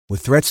With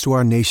threats to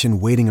our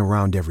nation waiting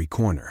around every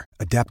corner,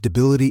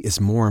 adaptability is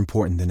more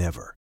important than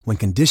ever. When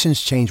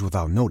conditions change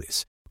without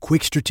notice,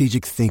 quick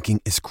strategic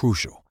thinking is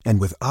crucial.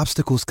 And with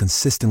obstacles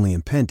consistently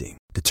impending,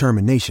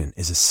 determination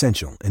is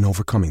essential in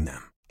overcoming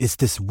them. It's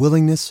this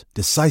willingness,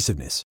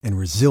 decisiveness, and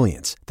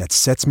resilience that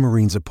sets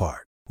Marines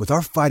apart. With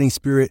our fighting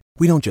spirit,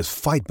 we don't just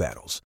fight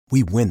battles,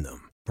 we win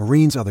them.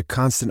 Marines are the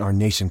constant our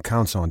nation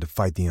counts on to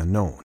fight the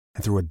unknown.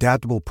 And through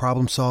adaptable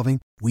problem solving,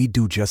 we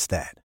do just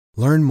that.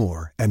 Learn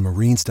more at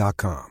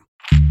marines.com.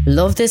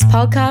 Love this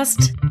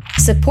podcast?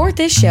 Support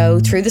this show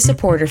through the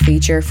supporter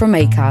feature from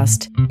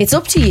Acast. It's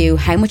up to you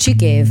how much you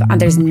give, and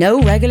there's no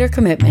regular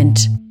commitment.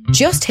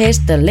 Just hit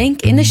the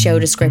link in the show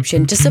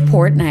description to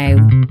support now.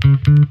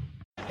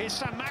 Here's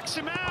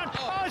Saint-Maximin.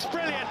 Oh, it's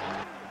brilliant.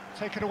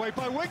 Taken away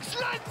by Wicks.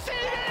 Lanzini.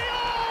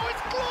 Oh,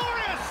 it's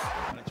glorious.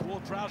 And it's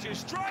Ward-Prowse who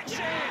strikes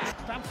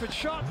it. Bamford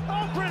shot.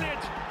 Oh, brilliant.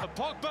 And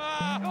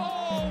Pogba.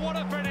 Oh, what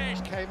a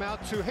finish. Came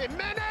out to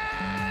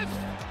Jimenez.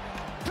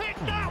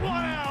 Picked that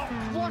one out.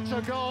 What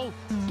a goal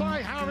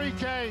by Harry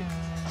Kane.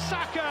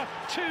 Saka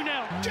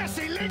 2-0.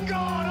 Jesse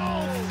Lingard.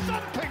 Oh,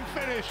 thumping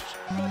finish.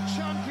 The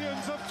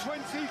champions of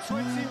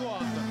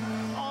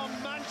 2021 are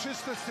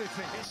Manchester City.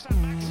 It's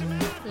Saint-Maximin.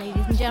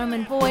 Ladies and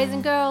gentlemen, boys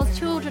and girls,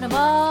 children of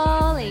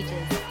all ages,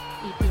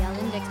 EPL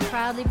Index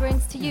proudly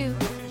brings to you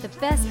the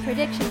best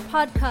prediction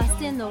podcast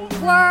in the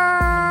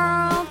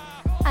world,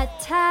 A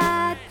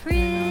Tad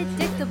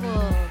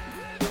Predictable,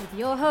 with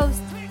your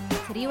host,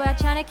 Tariwa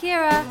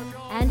Chanakira,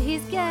 and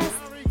his guest,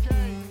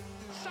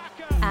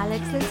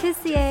 Alex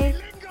Letitia.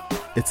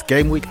 It's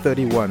game week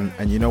 31,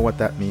 and you know what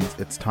that means.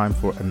 It's time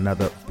for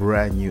another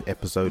brand new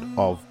episode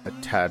of A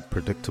Tad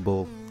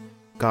Predictable.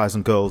 Guys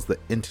and girls, the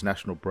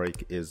international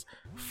break is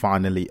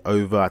finally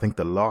over. I think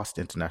the last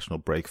international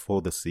break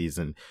for the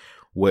season.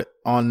 We're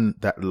on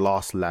that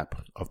last lap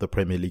of the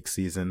Premier League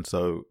season,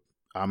 so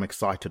I'm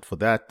excited for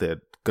that. There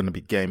are going to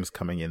be games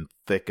coming in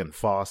thick and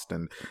fast,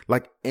 and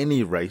like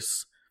any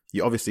race,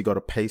 you obviously got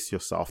to pace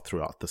yourself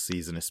throughout the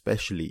season,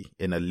 especially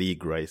in a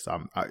league race.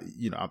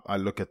 I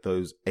look at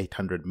those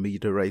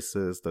 800-meter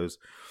races, those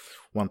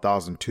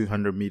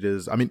 1,200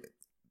 meters. I mean,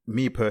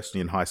 me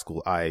personally in high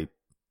school, I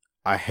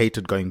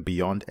hated going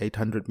beyond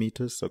 800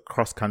 meters. So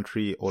cross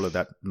country, all of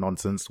that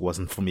nonsense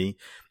wasn't for me.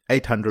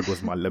 800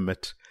 was my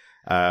limit.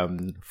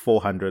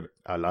 400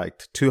 I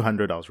liked.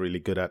 200 I was really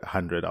good at.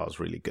 100 I was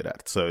really good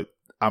at. So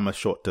I'm a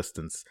short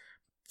distance /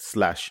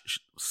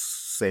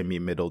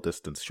 semi-middle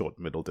distance, short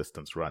middle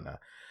distance runner.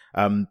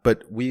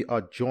 But we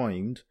are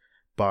joined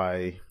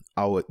by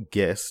our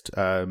guest.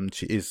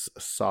 She is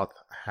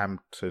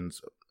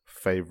Southampton's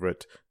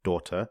favorite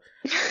daughter,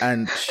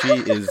 and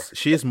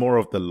she is more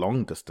of the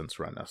long distance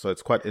runner, so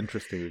it's quite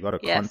interesting. We've got a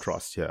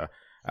contrast here.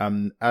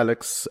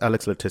 Alex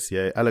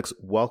Letitia. Alex,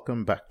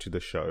 welcome back to the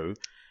show.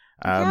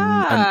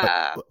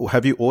 And,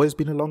 have you always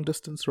been a long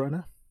distance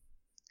runner?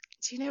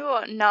 Do you know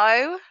what?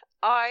 No,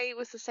 I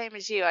was the same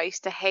as you. I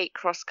used to hate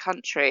cross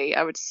country.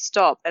 I would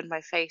stop and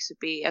my face would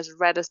be as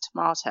red as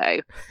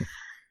tomato,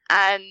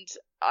 and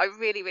I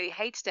really, really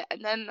hated it.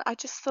 And then I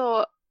just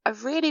thought, I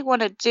really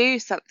want to do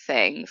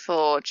something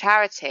for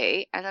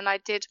charity. And then I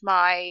did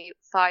my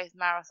 5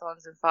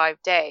 marathons in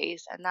 5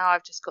 days. And now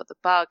I've just got the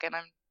bug, and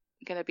I'm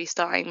going to be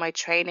starting my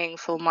training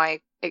for my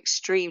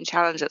extreme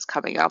challenge that's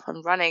coming up.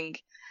 I'm running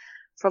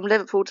from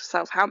Liverpool to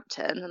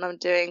Southampton, and I'm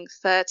doing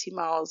 30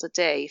 miles a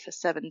day for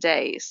 7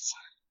 days.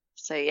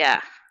 So yeah,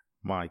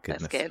 my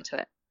goodness, let's get into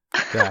it.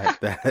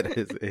 That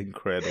is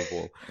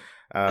incredible.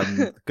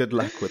 Good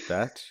luck with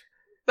that.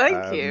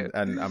 Thank you.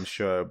 And I'm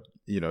sure,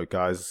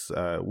 guys,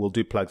 we'll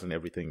do plugs and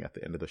everything at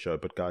the end of the show,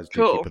 but guys,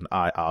 do keep an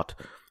eye out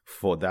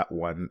for that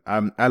one.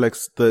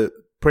 Alex, the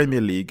Premier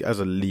League as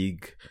a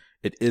league,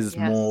 it is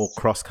more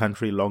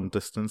cross-country, long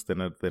distance than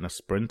a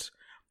sprint,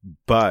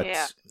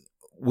 but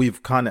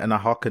we've kind of, and I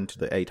hearken to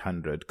the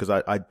 800, because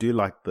I do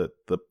like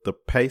the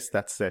pace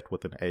that's set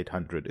with an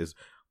 800 is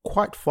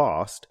quite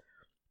fast,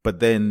 but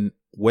then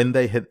when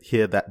they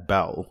hear that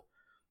bell,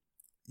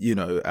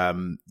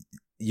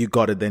 you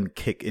got to then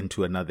kick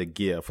into another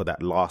gear for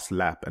that last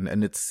lap.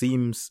 And it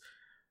seems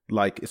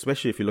like,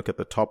 especially if you look at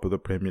the top of the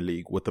Premier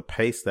League, with the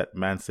pace that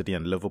Man City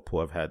and Liverpool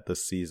have had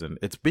this season,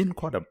 it's been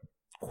quite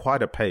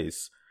a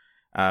pace.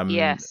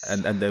 Yes.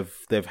 And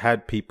they've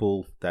had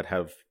people that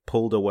have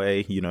pulled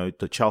away,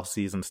 the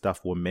Chelseas and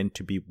stuff were meant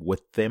to be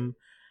with them,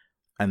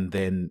 and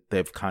then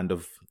they've kind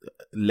of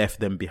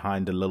left them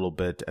behind a little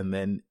bit. And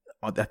then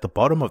at the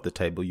bottom of the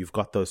table, you've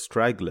got those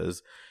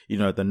stragglers, the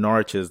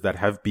Norwiches that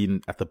have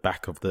been at the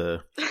back of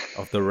the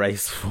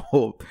race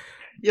for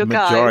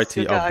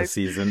majority of the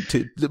season,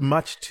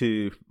 much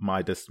to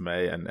my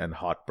dismay and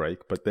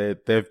heartbreak. But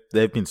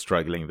they've been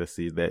struggling this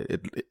season.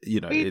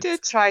 We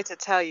did try to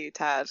tell you,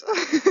 Tad.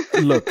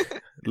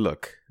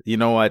 look. You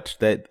know what?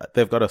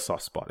 They've got a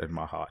soft spot in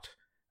my heart.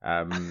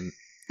 And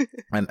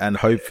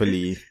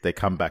hopefully they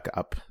come back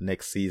up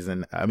next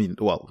season. I mean,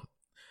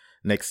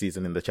 next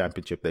season in the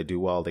Championship they do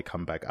well. They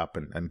come back up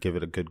and give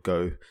it a good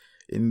go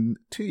in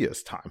 2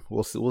 years' time.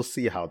 We'll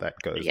see how that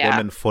goes. Yeah. Them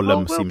and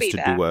Fulham We'll seems be to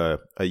there. do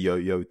a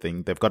yo-yo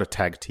thing. They've got a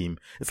tag team.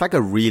 It's like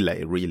a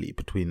relay, really,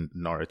 between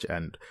Norwich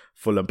and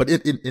Fulham. But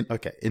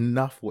okay,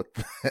 enough with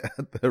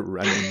the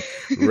running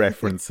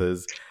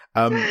references.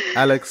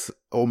 Alex,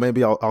 or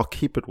maybe I'll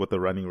keep it with the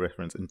running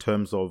reference in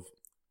terms of,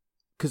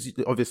 because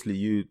obviously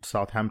you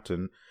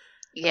Southampton,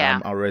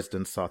 our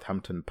resident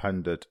Southampton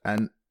pundit,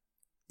 and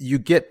you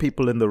get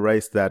people in the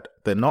race that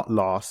they're not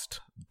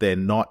last, they're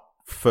not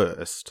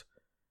first,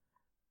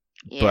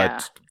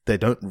 but they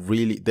don't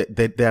really.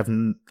 They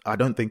haven't. I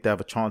don't think they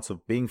have a chance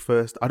of being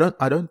first. I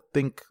don't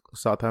think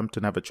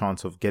Southampton have a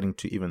chance of getting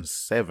to even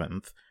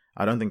 7th.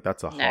 I don't think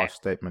that's a harsh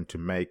statement to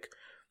make.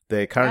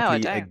 They're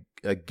currently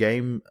a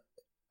game.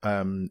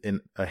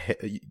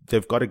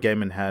 They've got a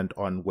game in hand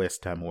on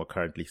West Ham, who are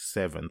currently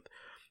 7th,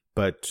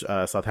 but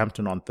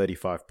Southampton on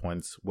 35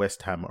 points,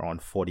 West Ham are on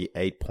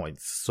 48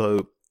 points.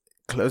 So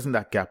closing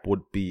that gap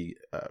would be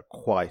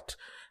quite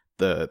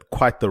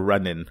the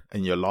run-in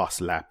your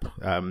last lap.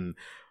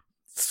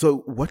 So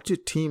what do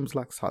teams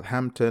like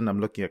Southampton, I'm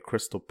looking at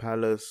Crystal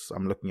Palace,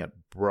 I'm looking at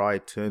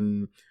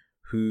Brighton,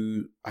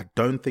 who I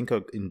don't think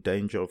are in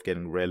danger of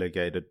getting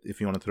relegated. If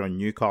you want to throw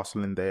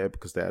Newcastle in there,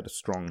 because they had a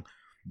strong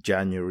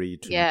January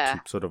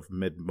to sort of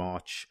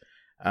mid-March.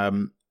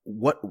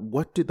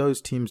 What do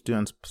those teams do,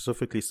 and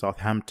specifically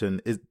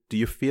Southampton? Do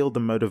you feel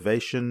the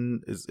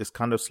motivation is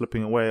kind of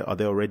slipping away? Are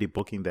they already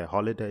booking their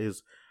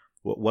holidays?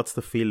 What's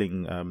the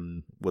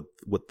feeling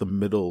with the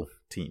middle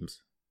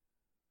teams?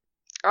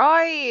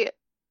 I've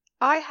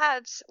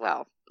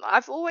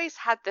always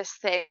had this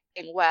thing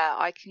where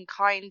I can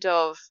kind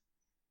of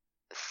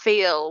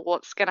feel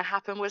what's going to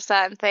happen with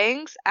certain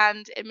things,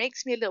 and it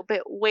makes me a little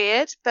bit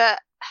weird, but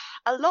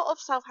a lot of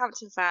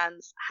Southampton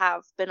fans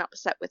have been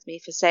upset with me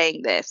for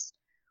saying this.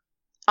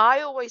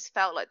 I always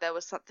felt like there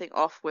was something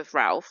off with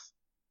Ralph.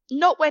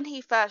 Not when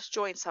he first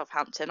joined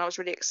Southampton. I was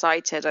really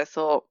excited. I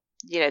thought,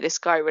 this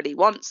guy really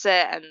wants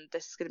it and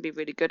this is going to be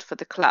really good for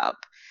the club.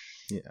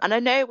 Yeah. And I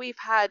know we've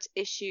had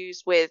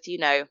issues with,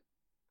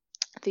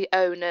 the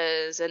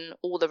owners and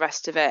all the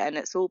rest of it, and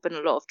it's all been a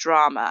lot of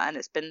drama and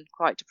it's been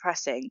quite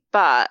depressing.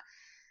 But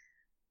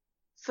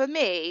for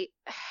me,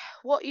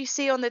 what you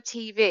see on the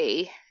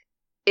TV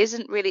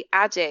isn't really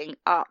adding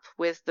up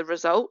with the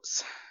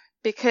results,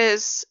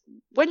 because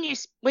when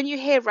you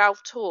hear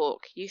Ralph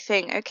talk, you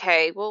think,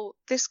 okay, well,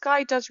 this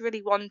guy does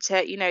really want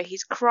it.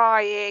 He's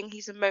crying,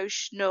 he's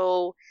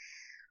emotional.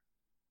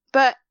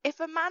 But if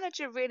a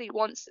manager really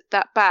wants it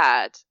that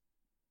bad,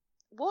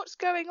 what's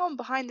going on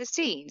behind the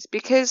scenes?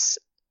 Because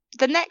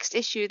the next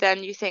issue,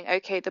 then you think,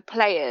 okay, the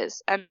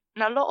players, and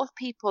a lot of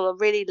people are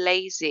really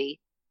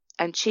lazy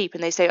and cheap,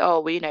 and they say,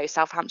 oh, well,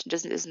 Southampton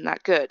isn't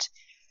that good.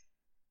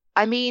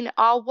 I mean,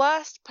 our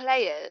worst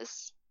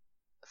players,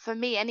 for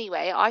me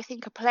anyway, I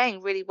think are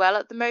playing really well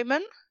at the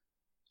moment.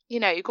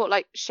 You've got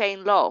like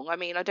Shane Long. I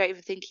mean, I don't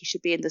even think he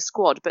should be in the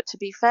squad, but to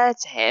be fair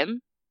to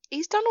him,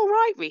 he's done all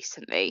right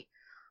recently.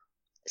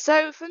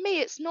 So for me,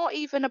 it's not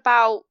even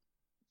about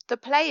the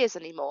players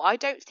anymore. I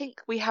don't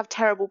think we have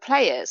terrible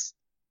players.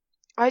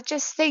 I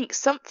just think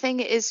something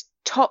is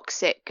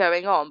toxic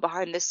going on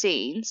behind the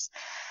scenes.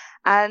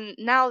 And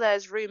now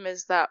there's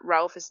rumours that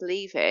Ralph is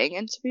leaving.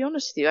 And to be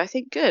honest with you, I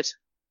think good.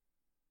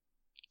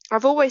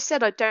 I've always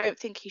said I don't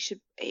think he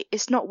should.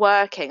 It's not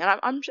working.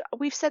 And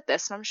we've said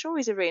this, and I'm sure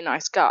he's a really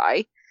nice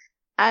guy.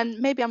 And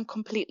maybe I'm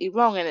completely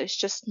wrong and it's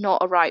just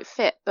not a right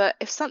fit. But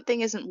if something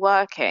isn't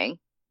working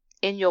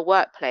in your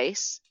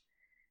workplace,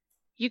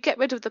 you get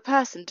rid of the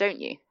person,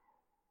 don't you?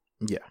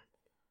 Yeah.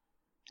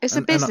 It's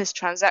a business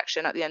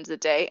transaction at the end of the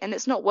day, and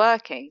it's not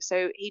working.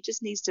 So he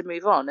just needs to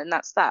move on, and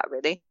that's that,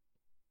 really.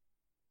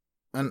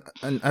 And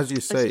as you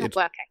say,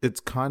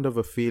 it's kind of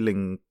a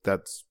feeling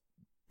that's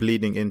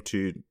bleeding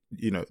into,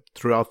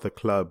 throughout the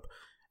club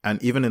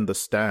and even in the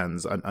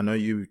stands. I know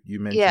you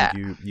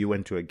mentioned you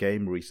went to a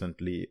game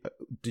recently.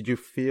 Did you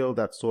feel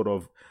that sort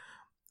of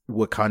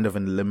we're kind of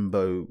in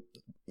limbo,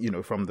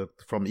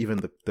 from even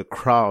the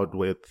crowd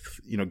with,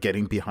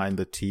 getting behind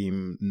the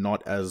team,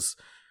 not as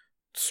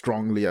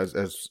strongly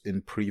as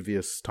in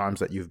previous times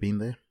that you've been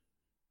there?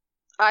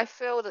 I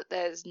feel that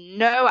there's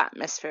no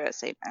atmosphere at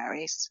St.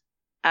 Mary's.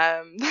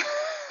 I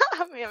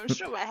mean, I'm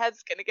sure my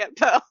head's going to get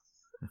put off.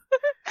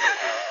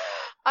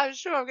 I'm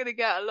sure I'm going to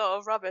get a lot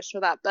of rubbish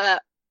for that,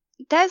 but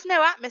there's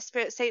no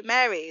atmosphere at St.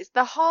 Mary's.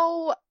 The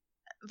whole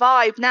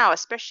vibe now,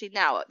 especially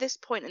now at this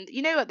point, and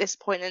at this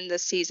point in the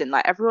season,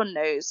 like everyone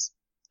knows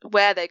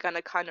where they're going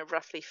to kind of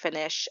roughly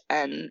finish,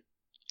 and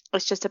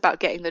it's just about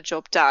getting the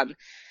job done.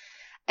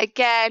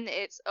 Again,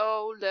 it's,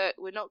 oh, look,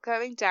 we're not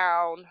going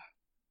down,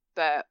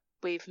 but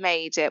we've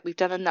made it. We've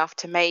done enough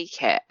to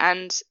make it.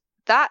 And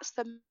that's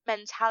the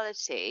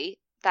mentality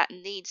that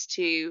needs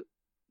to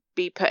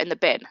be put in the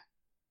bin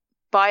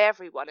by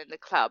everyone in the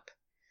club.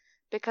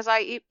 Because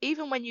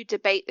even when you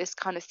debate this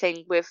kind of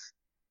thing with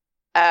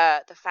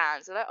the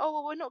fans, they're like, oh,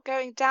 well, we're not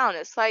going down.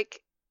 It's like,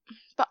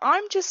 but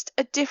I'm just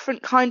a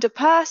different kind of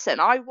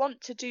person. I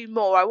want to do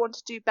more. I want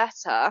to do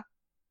better.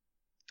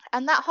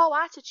 And that whole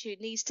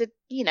attitude needs to,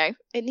 it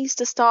needs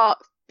to start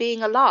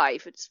being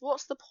alive.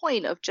 What's the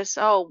point of just,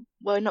 oh,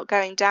 we're not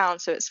going down,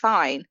 so it's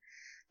fine.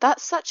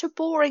 That's such a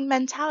boring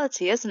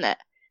mentality, isn't it?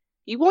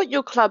 You want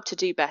your club to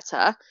do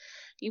better.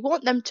 You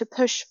want them to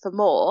push for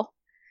more.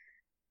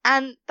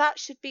 And that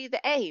should be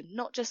the aim,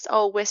 not just,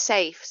 oh, we're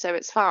safe, so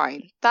it's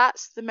fine.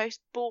 That's the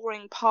most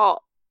boring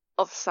part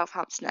of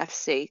Southampton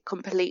FC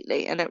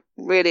completely, and it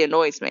really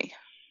annoys me.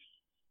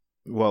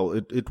 Well,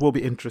 it will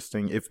be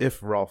interesting if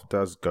Ralph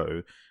does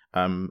go.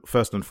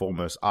 First and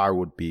foremost, I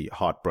would be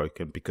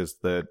heartbroken because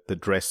the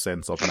dress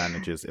sense of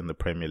managers in the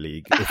Premier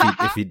League,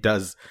 if he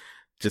does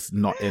just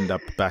not end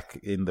up back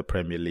in the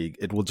Premier League,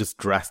 it will just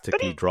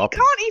drastically drop. He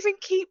can't even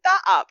keep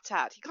that up,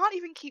 Tad. He can't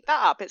even keep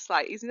that up. It's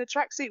like he's in a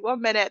tracksuit 1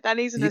 minute, then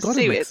he's in a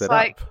suit. It's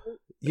like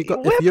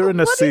if you're in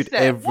a suit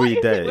every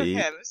day,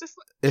 it's just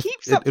like,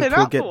 keep something it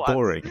will get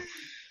boring.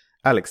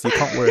 Alex, you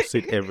can't wear a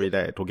suit every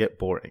day. It will get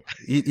boring.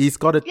 He's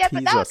got to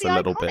tease us a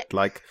little bit.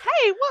 Like,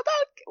 hey, what about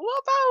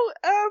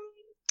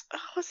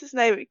what's his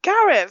name?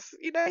 Gareth.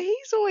 You know,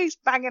 he's always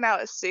banging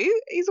out a suit.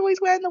 He's always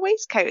wearing the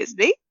waistcoat, isn't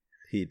he?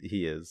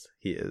 He is.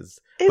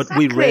 Exactly. But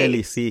we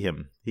rarely see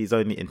him. He's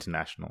only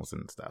internationals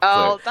and stuff.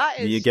 Oh, so that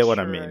is you get true. what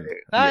I mean.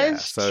 That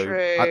is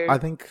true. I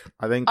think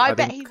I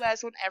bet he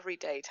wears one every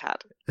day,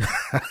 Tad.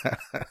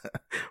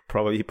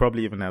 He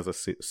probably even has a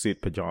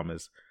suit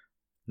pajamas,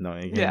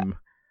 knowing him.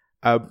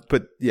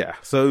 But yeah,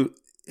 so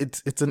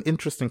it's an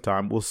interesting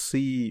time. We'll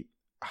see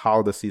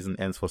how the season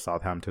ends for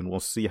Southampton. We'll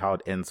see how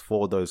it ends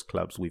for those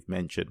clubs we've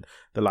mentioned,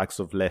 the likes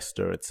of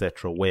Leicester,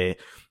 etc., where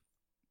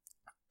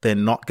they're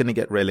not going to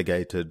get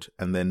relegated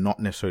and they're not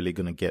necessarily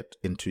going to get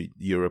into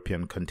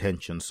European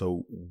contention.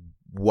 So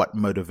what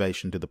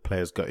motivation do the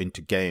players go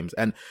into games?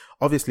 And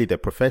obviously they're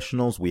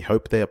professionals. We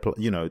hope they're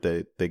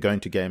going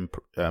to game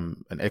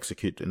and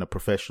execute in a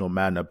professional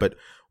manner. But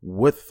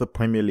with the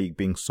Premier League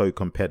being so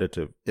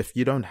competitive, if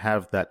you don't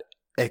have that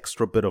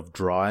extra bit of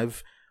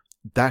drive,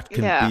 that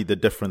can be the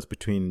difference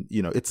between,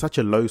 it's such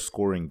a low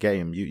scoring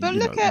game.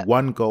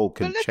 One goal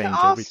can change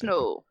everything.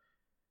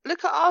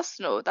 Look at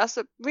Arsenal. That's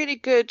a really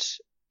good,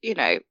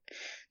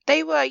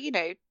 they were,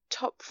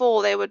 top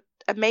 4. They were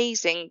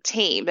amazing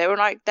team. They're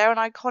an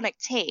iconic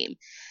team.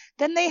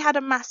 Then they had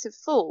a massive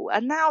fall,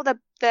 and now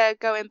they're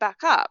going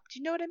back up. Do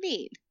you know what I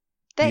mean?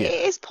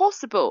 It is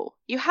possible.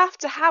 You have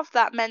to have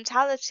that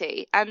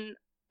mentality, and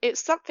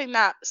it's something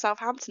that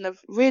Southampton have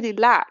really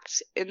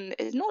lacked in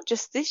not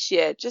just this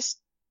year,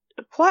 just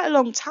quite a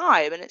long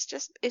time. And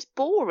it's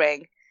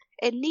boring.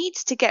 It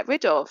needs to get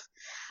rid of.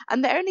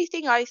 And the only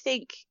thing I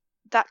think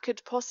that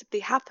could possibly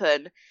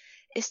happen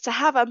is to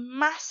have a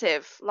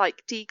massive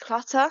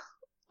declutter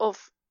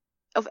of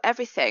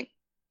everything.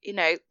 I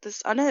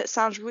know it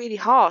sounds really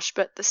harsh,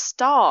 but the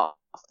staff,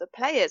 the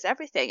players,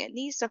 everything, it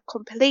needs a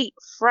complete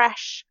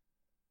fresh,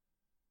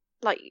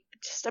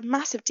 just a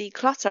massive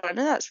declutter. I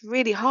know that's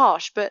really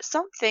harsh, but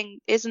something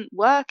isn't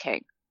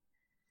working.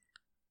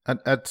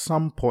 At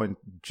some point,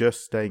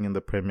 just staying in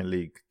the Premier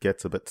League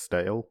gets a bit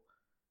stale.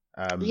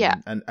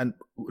 And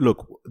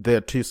look, there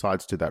are two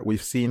sides to that.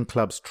 We've seen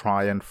clubs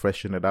try and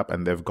freshen it up,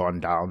 and they've gone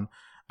down,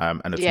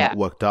 and it's not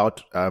worked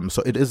out.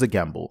 So it is a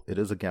gamble.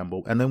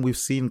 And then we've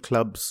seen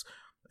clubs,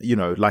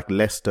 like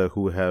Leicester,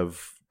 who have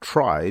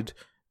tried,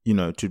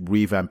 to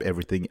revamp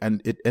everything,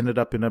 and it ended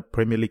up in a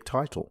Premier League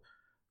title.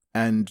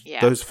 And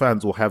those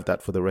fans will have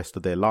that for the rest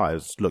of their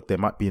lives. Look, they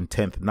might be in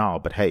 10th now,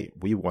 but hey,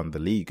 we won the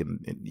league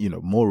and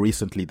more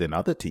recently than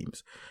other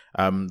teams.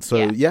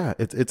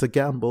 It's a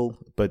gamble,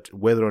 but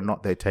whether or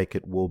not they take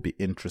it will be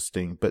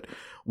interesting. But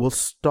we'll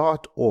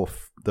start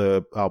off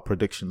our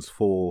predictions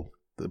for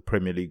the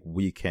Premier League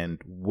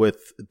weekend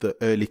with the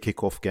early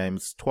kickoff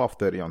games,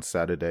 12:30 on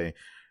Saturday.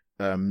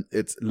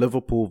 It's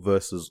Liverpool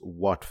versus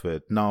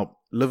Watford. Now,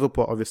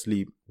 Liverpool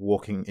obviously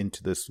walking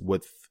into this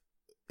with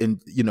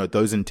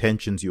those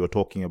intentions you were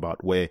talking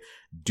about, where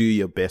do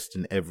your best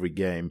in every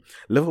game.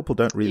 Liverpool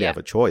don't really have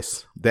a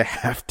choice. They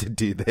have to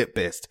do their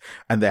best,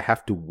 and they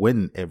have to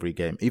win every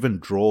game. Even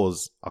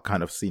draws are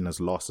kind of seen as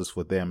losses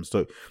for them.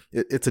 So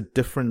it's a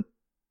different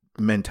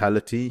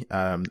mentality.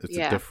 It's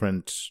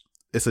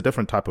a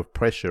different type of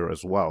pressure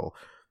as well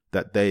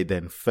that they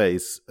then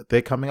face.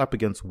 They're coming up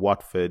against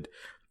Watford.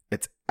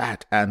 It's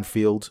at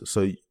Anfield.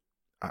 So,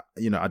 I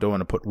don't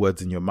want to put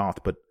words in your mouth,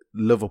 but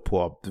Liverpool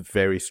are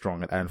very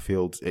strong at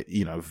Anfield.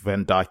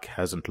 Van Dijk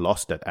hasn't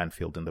lost at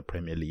Anfield in the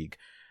Premier League.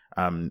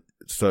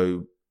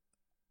 So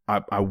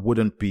I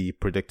wouldn't be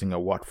predicting a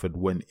Watford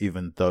win,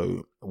 even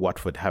though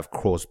Watford have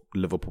caused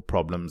Liverpool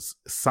problems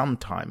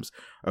sometimes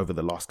over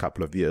the last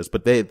couple of years.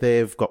 But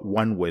they've got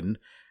one win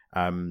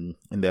in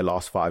their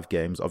last 5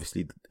 games.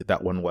 Obviously,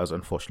 that one was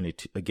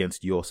unfortunately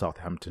against your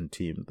Southampton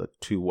team, the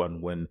 2-1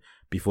 win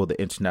before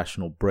the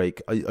international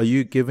break. Are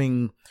you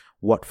giving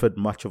Watford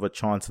much of a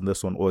chance in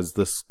this one, or is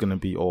this going to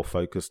be all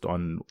focused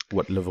on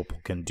what Liverpool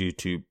can do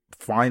to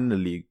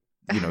finally,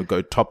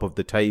 go top of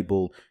the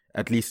table,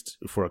 at least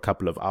for a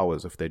couple of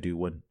hours if they do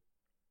win?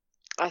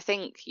 I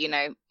think,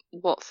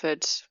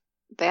 Watford,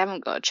 they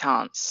haven't got a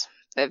chance.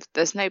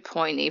 There's no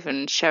point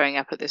even showing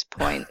up at this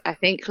point. I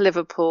think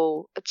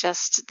Liverpool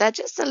they're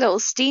just a little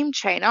steam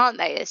train, aren't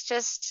they?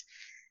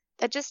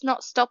 they're just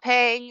not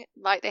stopping.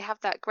 Like, they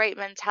have that great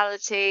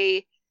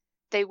mentality.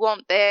 They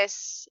want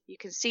this. You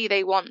can see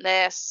they want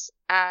this,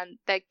 and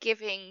they're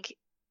giving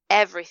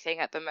everything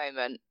at the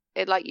moment.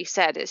 Like you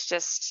said, it's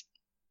just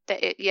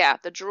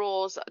the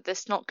draws,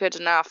 that's not good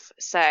enough.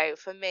 So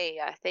for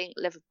me, I think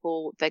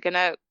Liverpool, they're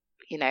gonna,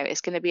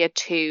 it's gonna be a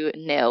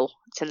 2-0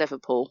 to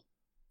Liverpool.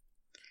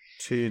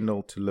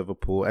 2-0 to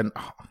Liverpool. And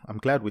I'm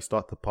glad we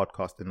start the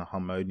podcast in a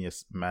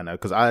harmonious manner,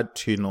 because I had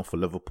 2-0 for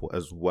Liverpool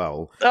as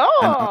well.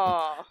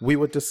 Oh! And we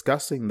were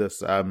discussing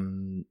this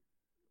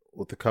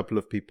with a couple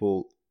of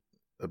people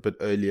a bit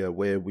earlier,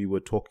 where we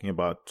were talking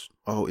about,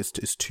 is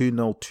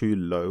 2-0 too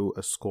low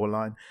a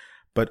scoreline?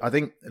 But I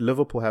think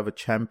Liverpool have a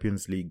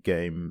Champions League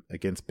game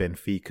against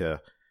Benfica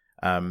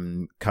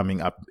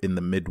coming up in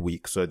the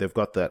midweek. So they've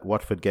got that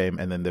Watford game,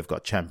 and then they've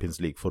got Champions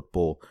League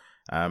football.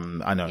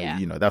 I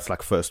know, that's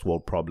like first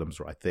world problems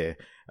right there,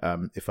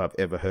 if I've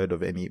ever heard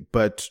of any.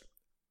 But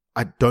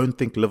I don't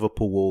think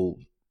Liverpool will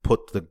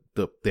put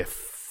their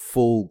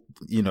full,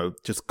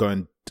 just go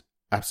and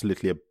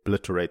absolutely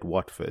obliterate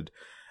Watford.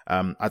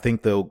 I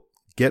think they'll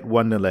get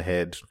 1-0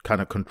 ahead,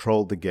 kind of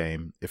control the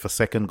game. If a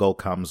second goal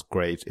comes,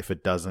 great. If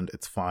it doesn't,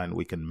 it's fine.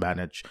 We can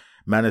manage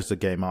the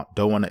game out.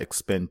 Don't want to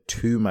expend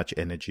too much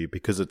energy,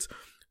 because it's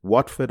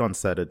Watford on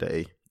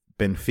Saturday,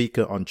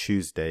 Benfica on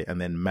Tuesday, and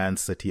then Man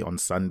City on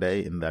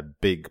Sunday in that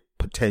big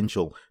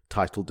potential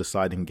title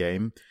deciding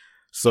game.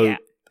 So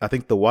I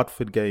think the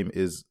Watford game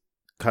is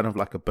kind of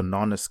like a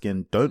banana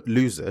skin. Don't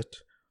lose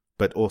it,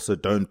 but also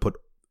don't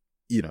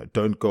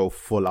go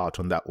full out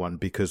on that one,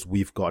 because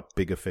we've got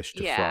bigger fish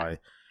to fry.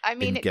 I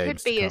mean, it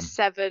could be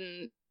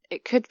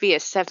a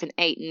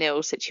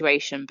 7-8-0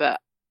 situation,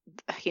 but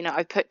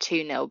I put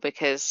 2-0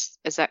 because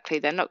exactly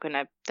they're not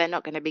gonna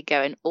be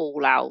going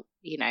all out.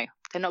 They're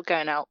not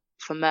going out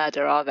for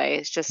murder, are they?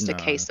 It's just a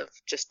case of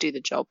just do the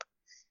job.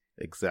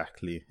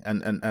 Exactly,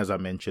 and as I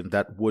mentioned,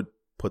 that would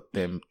put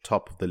them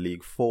top of the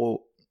league for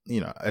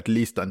at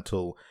least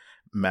until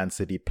Man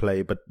City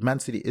play. But Man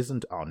City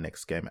isn't our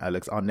next game,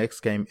 Alex. Our next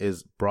game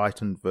is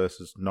Brighton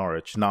versus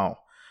Norwich. Now,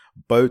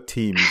 both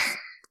teams.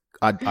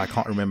 I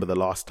can't remember the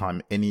last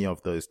time any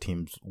of those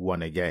teams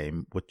won a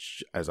game,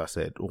 which, as I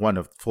said,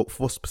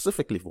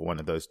 specifically for one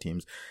of those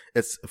teams,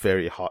 it's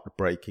very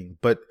heartbreaking.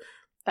 But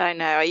I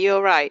know. Are you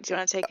all right? Do you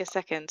want to take a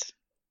second?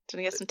 Do you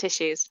want to get some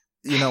tissues?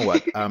 You know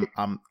what? I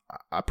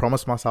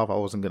promised myself I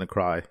wasn't going to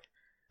cry.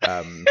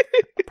 I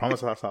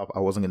promised myself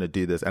I wasn't going to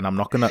do this, and I'm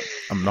not gonna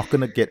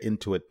get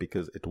into it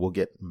because it will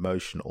get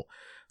emotional.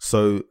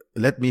 So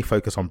let me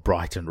focus on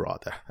Brighton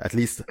rather. At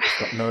least I've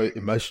got no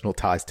emotional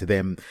ties to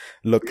them.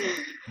 Look,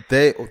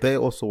 they're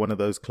also one of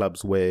those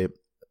clubs where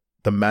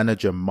the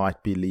manager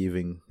might be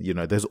leaving.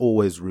 There's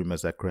always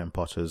rumours that Graham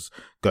Potter's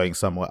going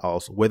somewhere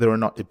else. Whether or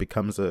not it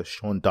becomes a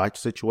Sean Dyche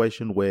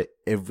situation where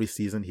every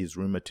season he's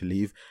rumoured to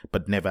leave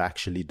but never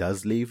actually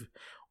does leave,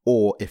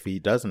 or if he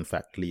does in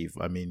fact leave,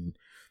 I mean,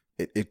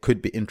 it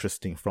could be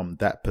interesting from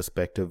that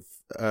perspective.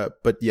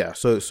 But yeah,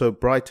 so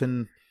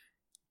Brighton,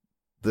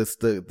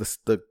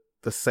 the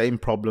same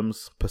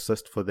problems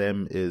persist for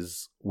them.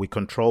 Is we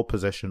control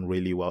possession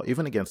really well.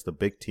 Even against the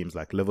big teams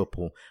like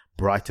Liverpool,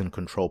 Brighton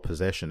control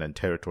possession and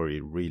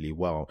territory really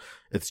well.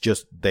 It's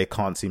just they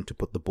can't seem to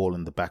put the ball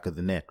in the back of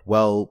the net.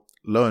 Well,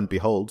 lo and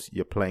behold,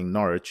 you're playing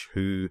Norwich,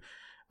 who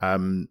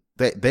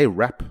they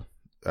wrap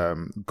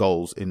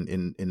goals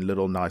in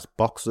little nice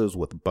boxes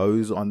with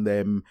bows on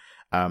them.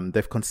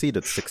 They've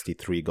conceded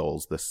 63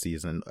 goals this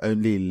season.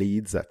 Only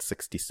Leeds at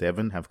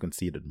 67 have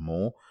conceded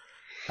more.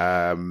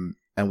 And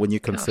when you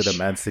consider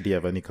Man City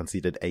have only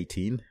conceded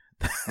 18,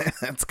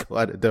 that's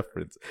quite a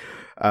difference.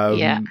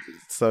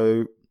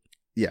 So,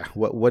 yeah,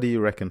 what do you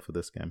reckon for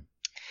this game?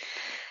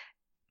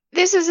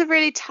 This is a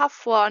really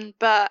tough one,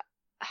 but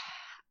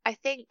I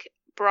think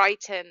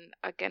Brighton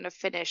are going to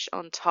finish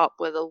on top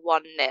with a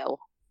 1-0.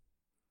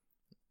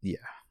 Yeah,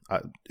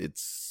 I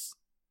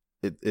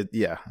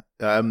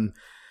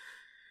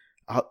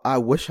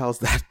wish I was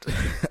that.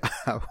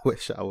 I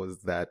wish I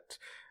was that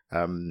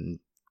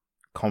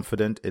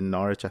confident in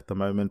Norwich at the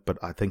moment, but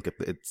I think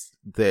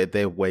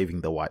they're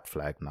waving the white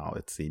flag now.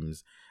 It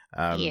seems.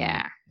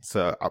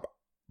 So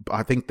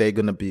I think they're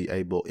going to be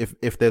able.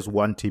 If there's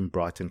one team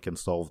Brighton can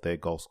solve their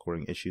goal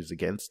scoring issues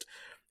against,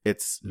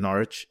 it's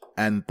Norwich.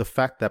 And the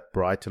fact that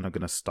Brighton are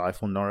going to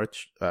stifle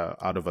Norwich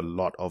out of a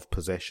lot of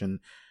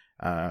possession,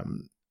 I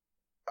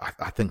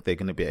think they're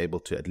going to be able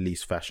to at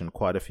least fashion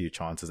quite a few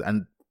chances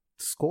and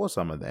score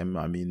some of them.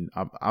 I mean,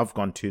 I've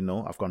gone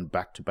 2-0. I've gone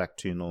back-to-back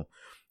 2-0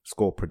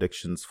 score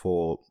predictions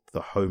for the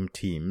home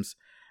teams.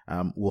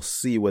 We'll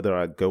see whether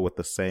I go with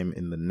the same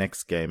in the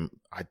next game.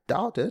 I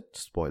doubt it,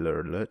 spoiler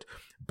alert,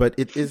 but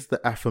it is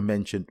the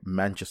aforementioned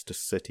Manchester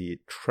City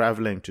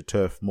travelling to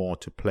Turf Moor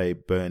to play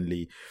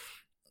Burnley.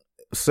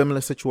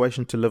 Similar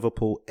situation to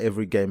Liverpool.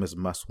 Every game is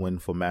must win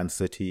for Man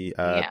City.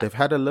 They've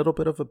had a little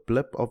bit of a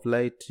blip of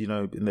late,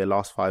 in their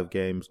last 5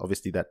 games.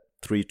 Obviously that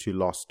 3-2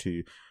 loss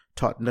to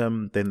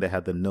Tottenham. Then they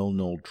had the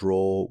 0-0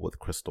 draw with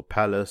Crystal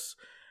Palace.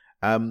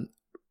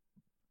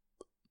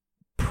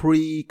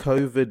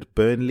 Pre-COVID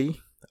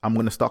Burnley, I'm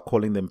going to start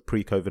calling them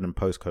pre-COVID and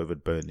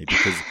post-COVID Burnley,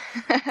 because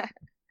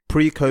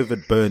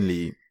pre-COVID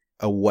Burnley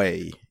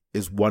away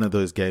is one of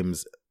those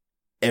games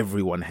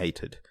everyone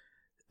hated.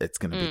 It's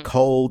going to be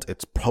cold.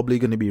 It's probably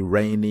going to be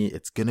rainy.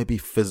 It's going to be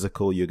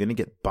physical. You're going to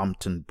get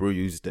bumped and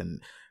bruised,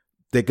 and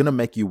they're going to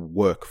make you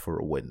work for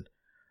a win.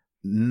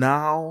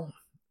 Now,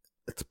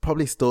 it's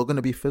probably still going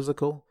to be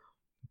physical,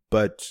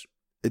 but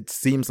it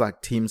seems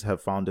like teams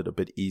have found it a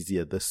bit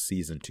easier this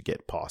season to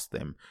get past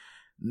them.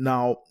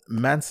 Now,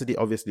 Man City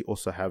obviously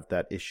also have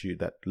that issue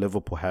that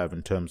Liverpool have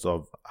in terms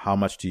of how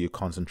much do you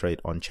concentrate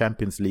on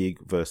Champions League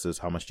versus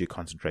how much do you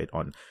concentrate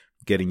on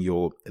getting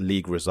your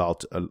league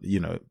result,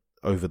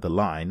 over the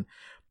line.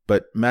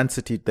 But Man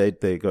City,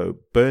 they go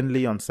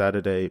Burnley on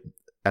Saturday,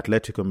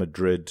 Atletico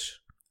Madrid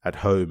at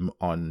home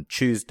on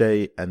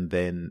Tuesday, and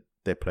then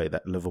they play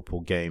that Liverpool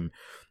game.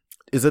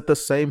 Is it the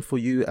same for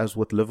you as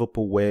with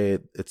Liverpool, where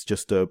it's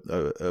just a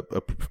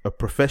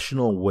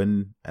professional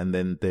win and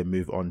then they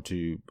move on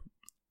to,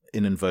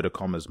 in inverted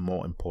commas,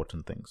 more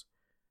important things?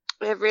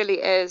 It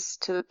really is,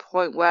 to the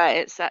point where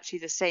it's actually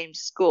the same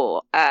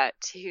score,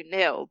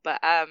 2-0. But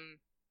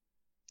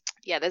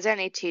there's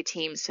only two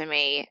teams for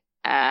me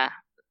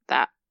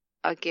that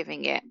are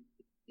giving it,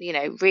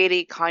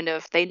 really kind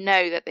of, they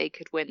know that they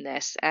could win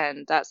this,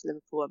 and that's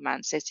Liverpool and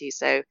Man City.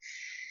 So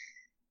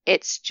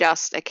it's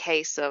just a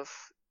case of,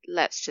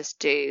 let's just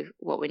do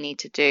what we need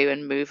to do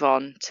and move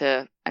on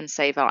to and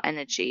save our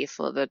energy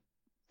for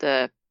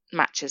the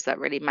matches that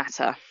really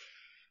matter.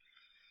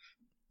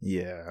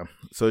 Yeah.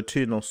 So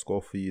 2-0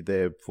 score for you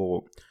there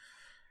for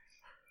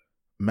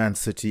Man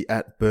City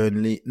at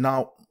Burnley.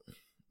 Now,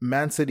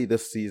 Man City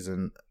this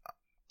season,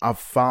 I've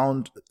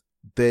found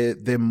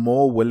they're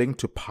more willing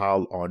to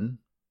pile on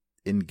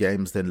in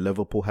games than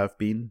Liverpool have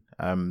been.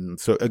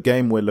 So a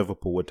game where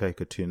Liverpool would take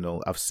a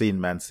 2-0, I've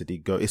seen Man City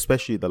go,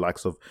 especially the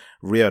likes of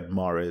Riyad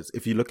Mahrez.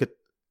 If you look at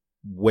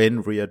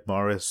when Riyad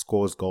Mahrez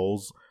scores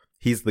goals,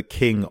 he's the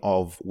king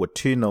of, we're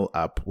 2-0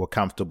 up, we're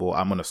comfortable,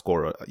 I'm going to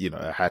score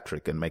a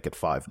hat-trick and make it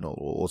 5-0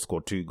 or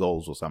score 2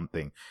 goals or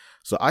something.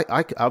 So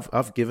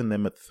I've given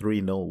them a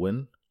 3-0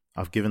 win.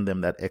 I've given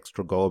them that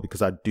extra goal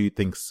because I do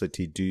think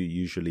City do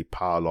usually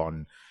pile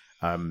on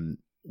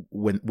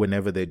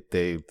whenever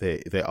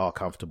they are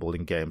comfortable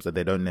in games, that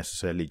they don't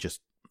necessarily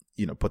just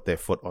put their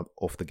foot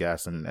off the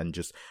gas and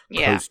just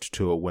coast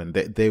to a win.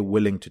 They're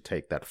willing to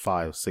take that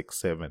 5, 6,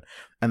 7,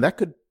 and that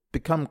could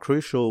become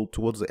crucial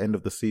towards the end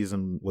of the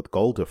season with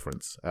goal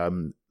difference.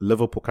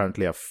 Liverpool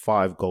currently have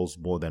 5 goals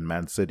more than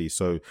Man City,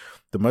 so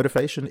the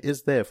motivation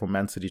is there for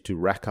Man City to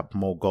rack up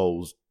more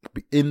goals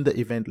in the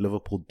event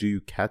Liverpool do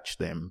catch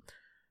them.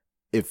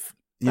 If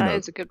that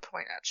is a good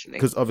point, actually.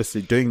 Because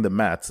obviously, doing the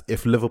maths,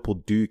 if Liverpool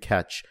do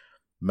catch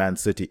Man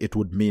City, it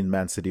would mean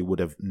Man City would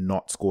have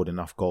not scored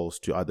enough goals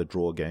to either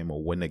draw a game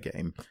or win a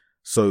game.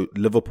 So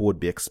Liverpool would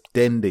be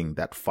extending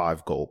that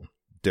 5-goal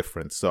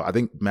difference. So I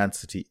think Man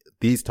City,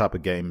 these type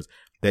of games,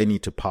 they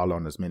need to pile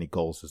on as many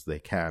goals as they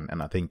can.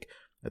 And I think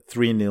a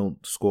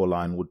 3-0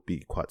 scoreline would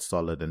be quite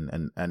solid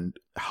and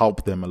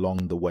help them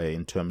along the way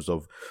in terms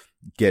of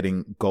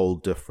getting goal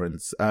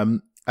difference.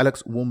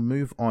 Alex, we'll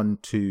move on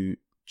to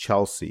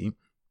Chelsea.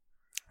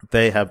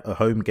 They have a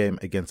home game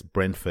against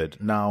Brentford.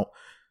 Now,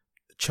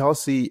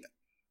 Chelsea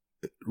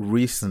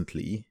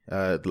recently,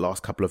 the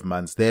last couple of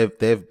months,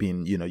 they've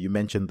been, you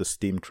mentioned the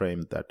steam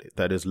train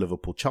that is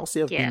Liverpool. Chelsea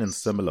have been in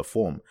similar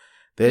form.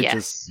 They're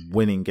just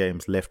winning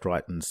games left,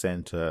 right, and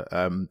centre.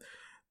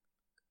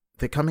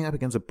 They're coming up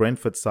against a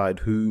Brentford side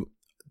who,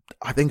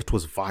 I think it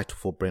was vital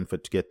for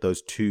Brentford to get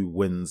those 2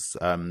 wins.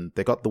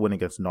 They got the win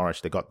against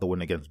Norwich. They got the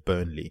win against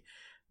Burnley.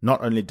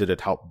 Not only did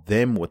it help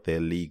them with their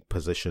league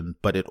position,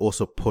 but it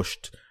also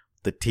pushed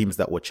the teams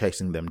that were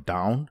chasing them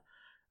down.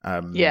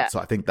 So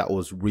I think that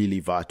was really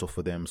vital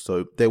for them.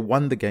 So they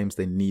won the games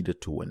they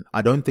needed to win.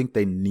 I don't think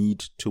they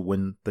need to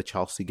win the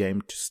Chelsea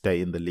game to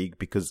stay in the league,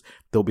 because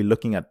they'll be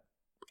looking at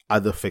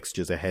other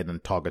fixtures ahead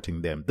and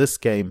targeting them. This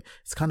game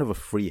is kind of a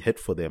free hit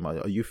for them.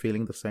 Are you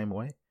feeling the same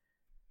way?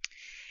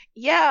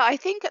 Yeah, I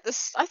think at the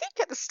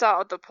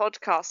start of the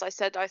podcast, I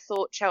said I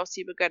thought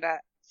Chelsea were going to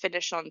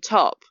finish on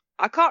top.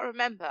 I can't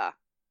remember.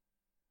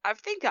 I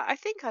think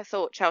I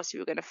thought Chelsea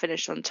were going to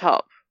finish on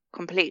top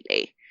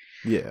completely.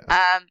 Yeah.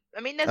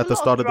 I mean, there's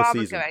a lot of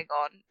drama going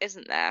on,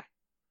 isn't there?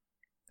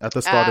 At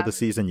the start of the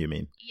season, you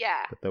mean?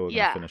 Yeah. That they were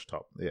going to finish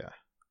top. Yeah.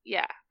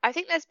 Yeah. I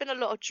think there's been a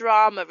lot of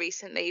drama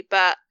recently,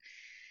 but,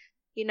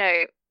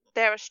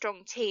 they're a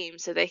strong team,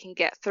 so they can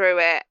get through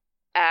it.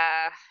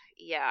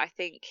 I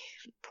think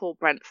poor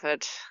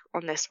Brentford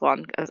on this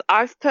one.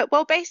 I've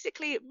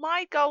basically,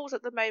 my goals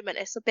at the moment,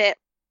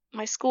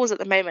 my scores at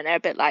the moment are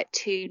a bit like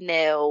 2-0,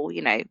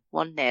 1-0,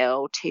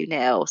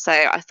 2-0. So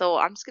I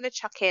thought I'm just going to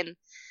chuck in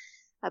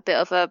a bit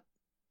of a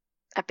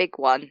big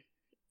one.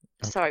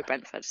 Okay. Sorry,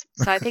 Brentford.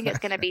 So I think it's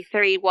going to be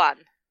 3-1.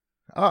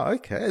 Oh,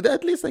 okay.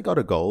 At least they got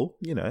a goal,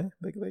 They get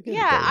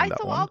I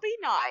thought I'll be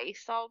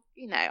nice.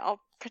 I'll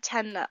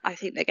pretend that I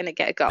think they're going to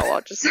get a goal. I'll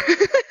just...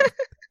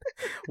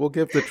 We'll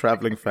give the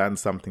travelling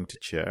fans something to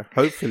cheer.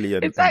 Hopefully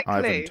an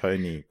Ivan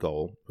Toney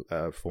goal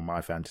for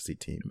my fantasy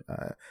team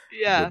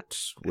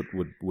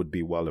would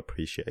be well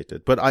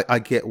appreciated. But I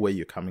get where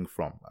you're coming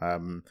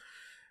from.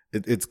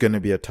 It's going to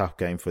be a tough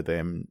game for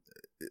them.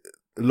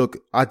 Look,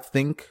 I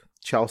think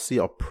Chelsea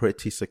are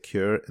pretty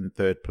secure in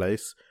third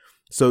place.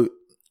 So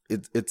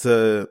it's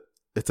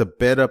a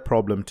better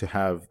problem to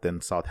have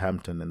than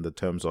Southampton in the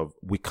terms of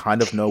we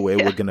kind of know where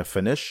we're going to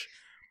finish.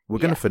 We're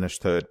going to finish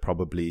third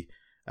probably.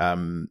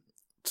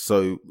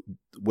 So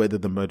whether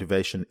the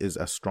motivation is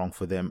as strong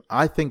for them,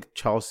 I think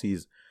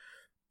Chelsea's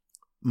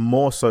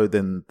more so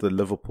than the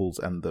Liverpools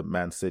and the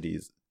Man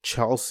Cities.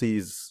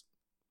 Chelsea's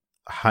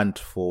hunt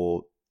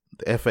for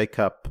the FA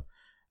Cup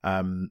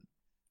and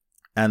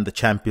the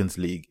Champions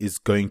League is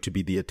going to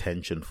be the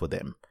attention for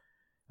them.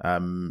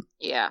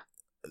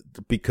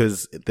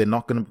 Because they're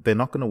not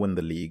gonna win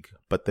the league,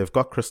 but they've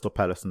got Crystal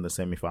Palace in the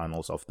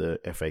semi-finals of the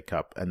FA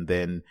Cup, and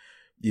then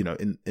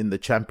in the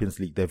Champions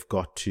League they've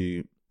got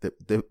to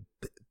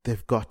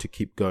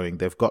keep going.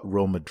 They've got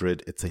Real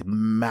Madrid. It's a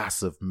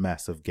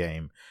massive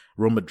game.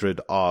 Real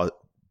Madrid are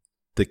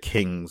the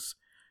kings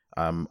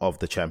of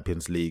the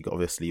Champions League,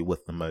 obviously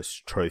with the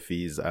most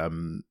trophies.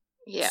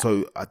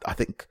 So I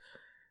think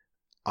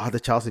are the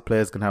Chelsea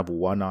players gonna have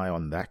one eye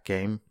on that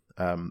game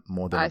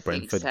more than a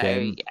Brentford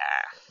game? Yeah.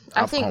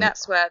 I think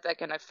that's where they're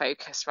going to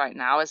focus right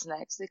now, isn't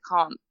it?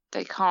 Because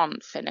they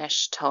can't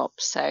finish top.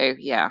 So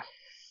yeah.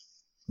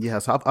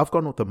 Yes, I've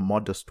gone with a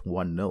modest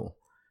 1-0.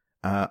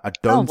 I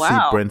don't see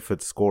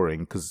Brentford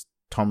scoring because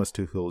Thomas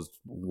Tuchel is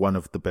one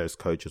of the best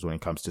coaches when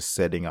it comes to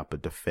setting up a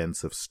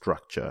defensive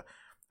structure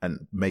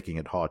and making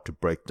it hard to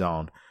break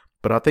down.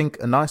 But I think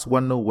a nice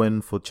 1-0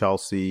 win for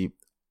Chelsea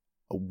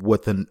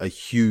with a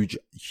huge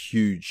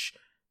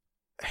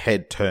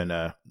head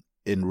turner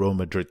in Real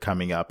Madrid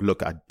coming up.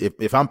 Look,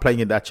 if I'm playing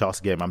in that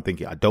Chelsea game, I'm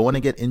thinking I don't want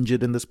to get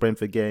injured in this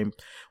Brentford game.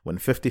 When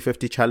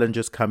 50-50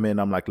 challenges come in,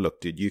 I'm like,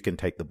 look, dude, you can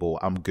take the ball.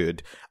 I'm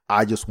good.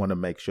 I just want to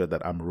make sure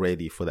that I'm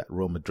ready for that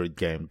Real Madrid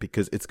game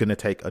because it's going to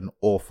take an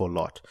awful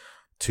lot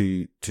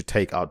to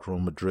take out Real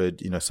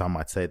Madrid. Some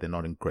might say they're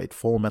not in great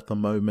form at the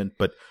moment,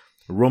 but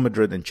Real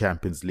Madrid in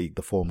Champions League,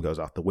 the form goes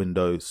out the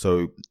window.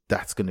 So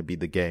that's going to be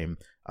the game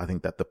I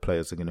think that the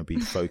players are going to be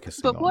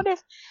focusing on. But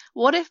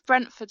what if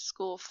Brentford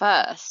score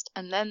first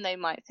and then they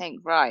might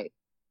think, right,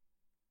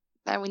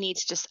 then we need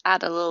to just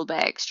add a little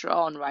bit extra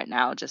on right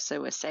now just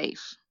so we're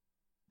safe.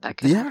 That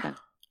could happen.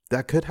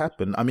 That could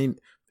happen. I mean,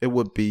 it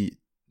would be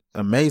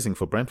amazing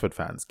for Brentford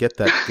fans. Get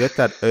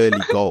that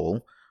early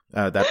goal,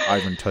 that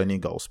Ivan Toney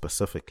goal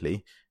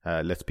specifically.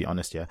 Let's be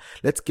honest here.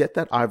 Let's get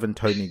that Ivan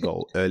Toney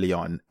goal early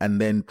on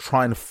and then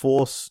try and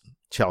force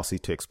Chelsea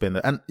to expend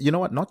it. And you know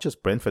what? Not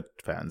just Brentford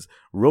fans,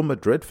 Real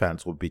Madrid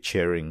fans will be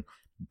cheering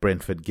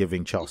Brentford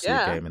giving Chelsea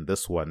a game in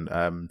this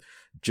one,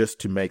 just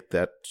to make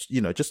that,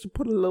 just to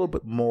put a little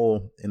bit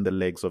more in the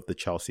legs of the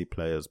Chelsea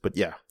players. But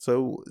yeah,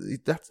 so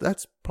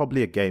that's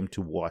probably a game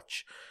to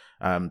watch,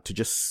 to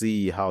just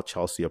see how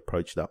Chelsea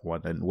approach that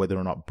one and whether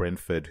or not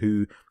Brentford,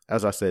 who,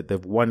 as I said,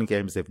 they've won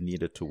games they've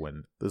needed to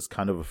win. This is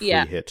kind of a free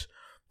hit.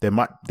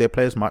 Their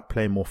players might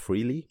play more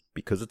freely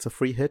because it's a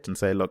free hit and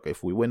say, look,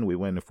 if we win, we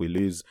win. If we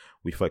lose,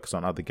 we focus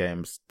on other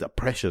games. The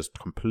pressure's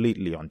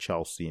completely on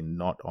Chelsea and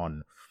not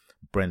on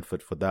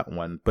Brentford for that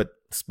one. But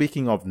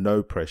speaking of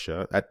no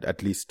pressure,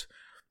 at least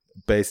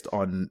based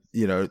on,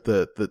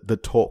 the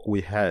talk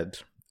we had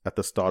at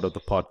the start of the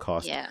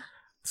podcast,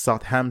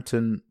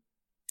 Southampton,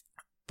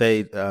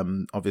 they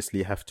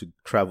obviously have to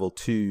travel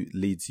to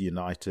Leeds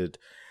United.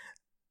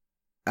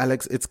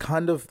 Alex, it's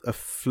kind of a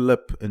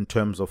flip in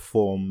terms of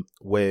form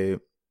where,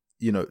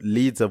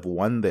 Leeds have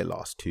won their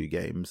last 2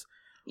 games.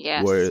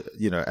 Yes. Where,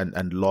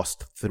 and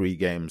lost 3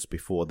 games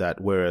before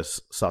that, whereas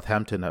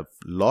Southampton have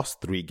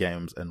lost 3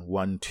 games and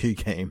won 2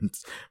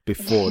 games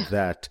before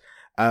that.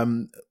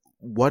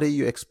 What are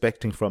you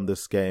expecting from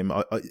this game?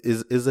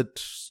 Is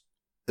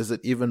it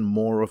even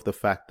more of the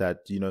fact that,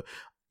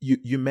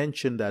 you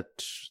mentioned that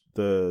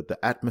the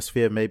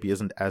atmosphere maybe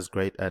isn't as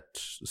great at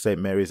St.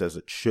 Mary's as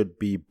it should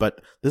be, but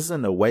this is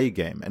an away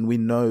game, and we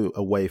know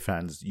away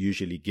fans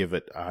usually give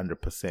it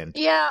 100%.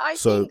 Yeah, I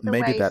think the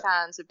away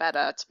fans are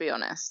better, to be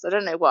honest. I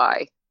don't know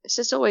why. It's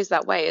just always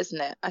that way, isn't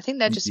it? I think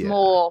they're just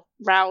more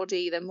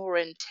rowdy, they're more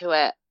into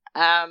it.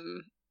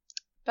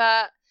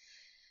 But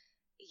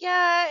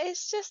yeah,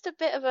 it's just a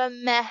bit of a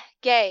meh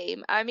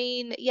game. I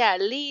mean,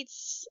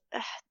 Leeds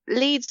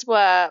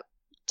were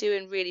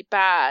doing really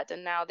bad,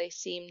 and now they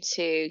seem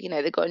to,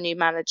 they've got a new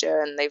manager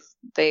and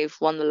they've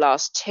won the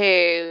last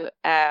 2.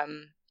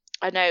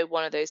 I know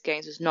one of those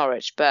games was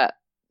Norwich, but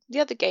the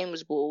other game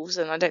was Wolves,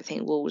 and I don't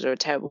think Wolves are a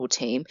terrible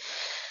team.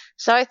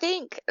 So I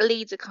think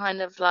Leeds are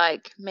kind of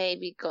like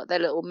maybe got their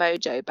little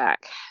mojo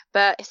back,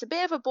 but it's a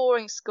bit of a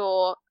boring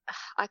score.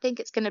 I think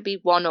it's going to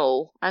be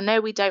 1-1. I know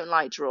we don't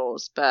like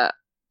draws, but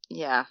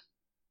yeah.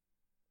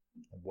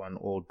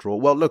 1-1 draw.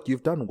 Well, look,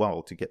 you've done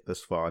well to get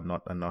this far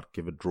and not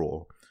give a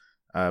draw.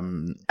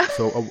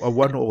 So a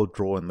 1-1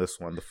 draw in this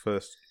one, the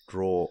first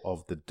draw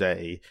of the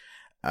day.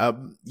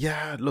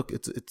 Look,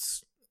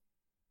 it's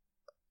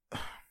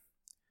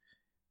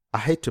I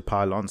hate to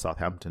pile on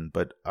Southampton,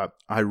 but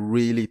I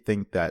really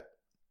think that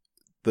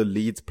the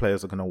Leeds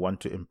players are going to want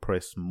to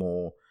impress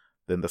more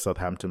than the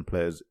Southampton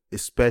players,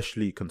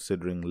 especially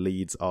considering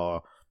Leeds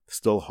are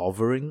still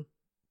hovering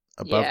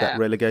above that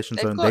relegation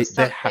zone.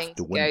 They have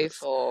to win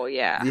this.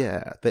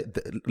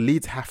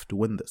 Leeds have to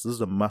win this. This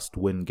is a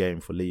must-win game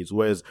for Leeds.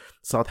 Whereas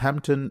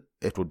Southampton,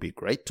 it would be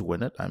great to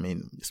win it. I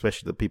mean,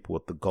 especially the people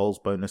with the goals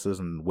bonuses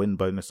and win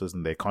bonuses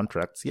in their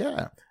contracts.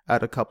 Yeah,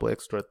 add a couple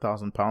extra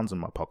 £1,000 in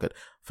my pocket.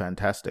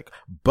 Fantastic.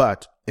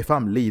 But if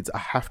I'm Leeds, I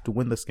have to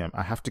win this game.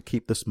 I have to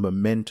keep this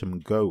momentum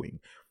going,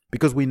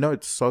 because we know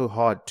it's so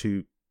hard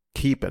to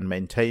keep and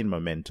maintain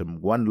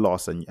momentum. One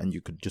loss and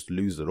you could just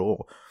lose it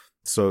all.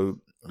 So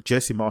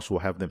Jesse Marsh will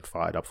have them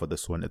fired up for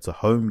this one. It's a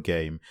home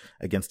game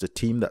against a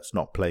team that's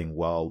not playing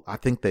well. I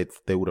think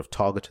they would have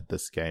targeted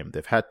this game.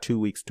 They've had 2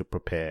 weeks to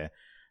prepare.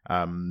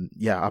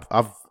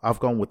 I've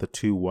gone with a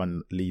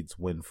 2-1 Leeds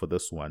win for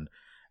this one,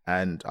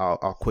 and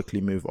I'll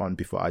quickly move on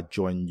before I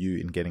join you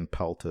in getting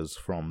pelters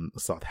from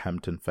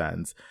Southampton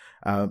fans,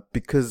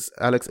 because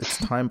Alex, it's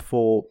time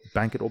for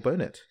Bank It or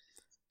Burn It.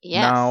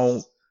 Yes.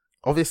 Now,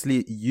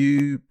 obviously,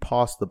 you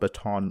pass the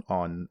baton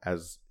on,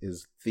 as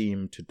is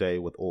theme today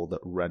with all the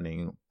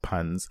running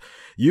puns.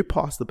 You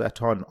passed the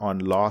baton on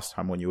last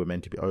time when you were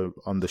meant to be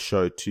on the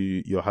show to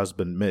your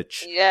husband,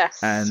 Mitch. Yes.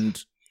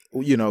 And,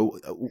 you know,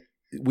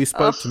 we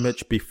spoke to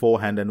Mitch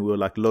beforehand and we were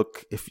like,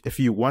 look, if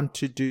you want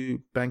to do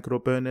Bank It or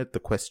Burn It, the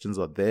questions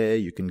are there.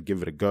 You can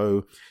give it a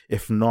go.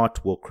 If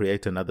not, we'll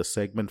create another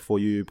segment for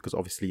you, because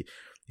obviously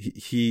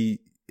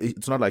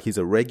it's not like he's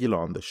a regular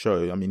on the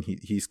show. I mean,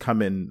 he's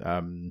come in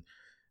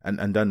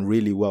and done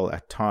really well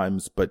at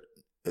times, but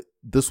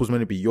this was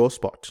meant to be your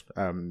spot.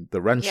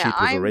 The run sheet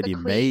was already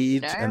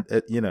made, and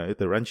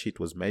the run sheet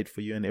was made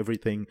for you and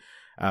everything.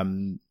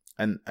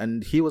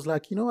 And he was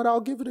like, you know what, I'll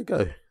give it a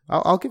go.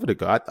 I'll give it a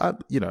go. I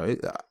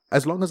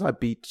as long as I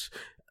beat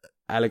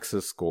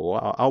Alex's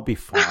score, I'll be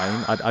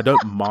fine. I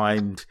don't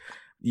mind,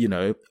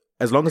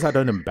 as long as I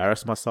don't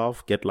embarrass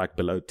myself, get like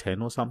below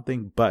 10 or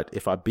something. But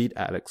if I beat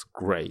Alex,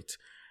 great.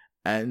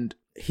 And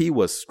he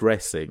was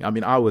stressing. I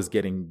mean, I was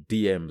getting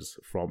DMs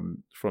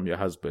from your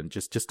husband,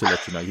 just to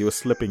let you know. He was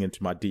slipping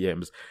into my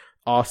DMs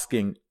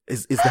asking,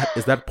 is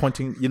that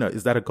pointing,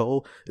 is that a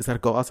goal? Is that a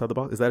goal outside the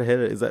box? Is that a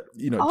header? Is that,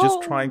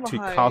 just trying to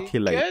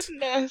calculate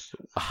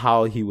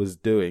how he was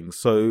doing.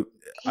 So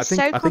he's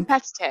so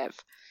competitive.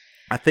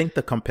 I think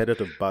the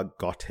competitive bug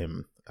got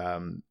him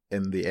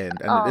in the end.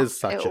 And it is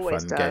such a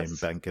fun game,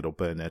 Bank It or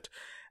Burn It.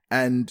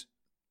 And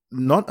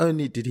not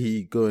only did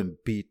he go and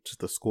beat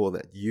the score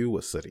that you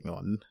were sitting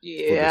on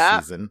for the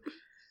season,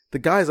 the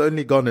guy's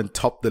only gone and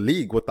topped the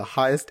league with the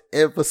highest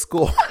ever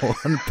score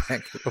on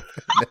Bank It or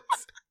Burn It.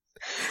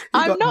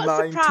 He got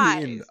 19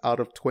 surprised. Out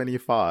of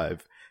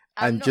 25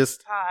 and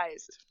just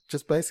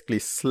basically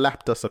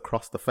slapped us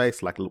across the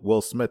face like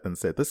Will Smith and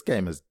said, this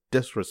game is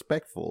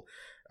disrespectful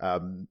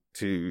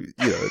to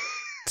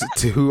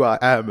who I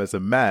am as a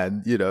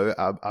man.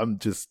 I'm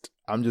just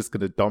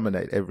going to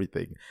dominate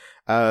everything.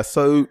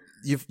 So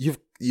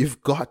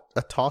you've got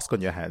a task on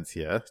your hands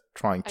here,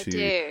 trying to. I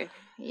do,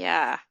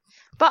 yeah.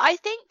 But I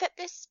think that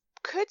this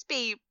could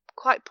be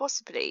quite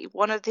possibly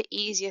one of the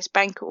easiest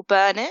Bank It or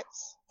Burn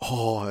It's.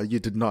 Oh, you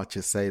did not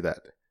just say that.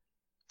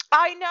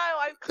 I know,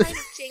 I've kind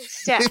of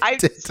jinxed it. I'm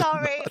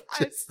sorry,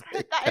 I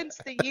put that into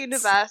the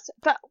universe.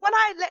 But when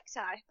I looked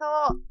at it, I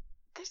thought,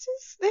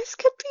 this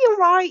could be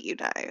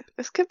alright,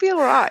 This could be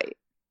alright.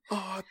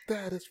 Oh,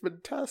 that is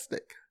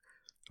fantastic.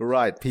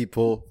 Right,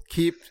 people,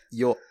 keep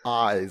your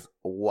eyes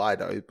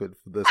wide open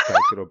for this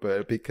Bank It or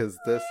Burn It, because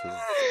this is,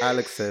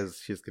 Alex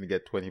says she's going to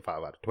get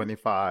 25 out of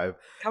 25.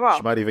 Come on.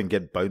 She might even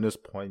get bonus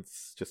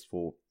points just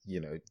for,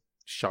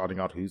 shouting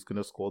out who's going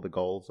to score the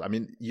goals. I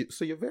mean,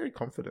 so you're very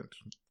confident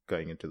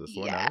going into this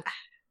one, Alex?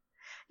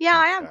 Yeah,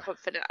 I am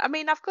confident. I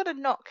mean, I've got to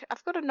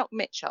knock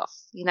Mitch off.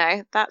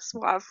 That's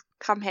what I've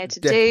come here to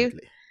do.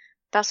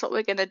 That's what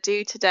we're going to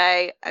do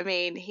today. I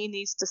mean, he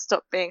needs to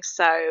stop being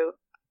so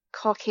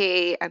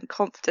cocky and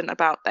confident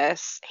about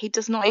this. He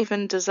does not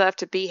even deserve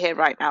to be here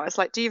right now. It's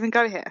like, do you even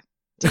go here?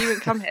 Do you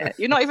even come here?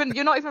 You're not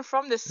even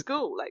from this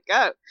school. Like,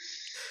 go.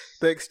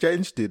 The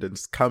exchange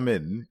students come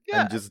in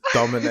and just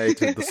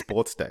dominated the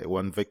sports day,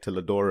 won Victor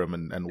Ladorum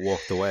and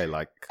walked away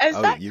like,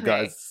 exactly.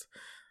 Oh,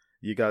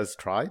 you guys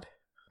tried?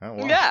 Oh,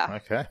 wow. Yeah.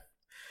 Okay.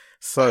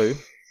 So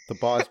the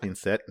bar's been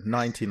set,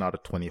 19 out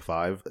of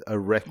 25, a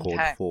record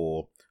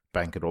for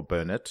Bank It or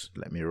Burn It,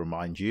 let me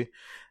remind you.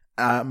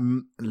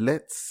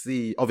 Let's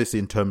see, obviously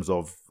in terms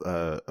of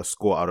a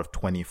score out of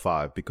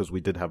 25, because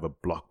we did have a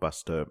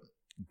blockbuster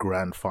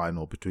grand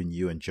final between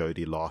you and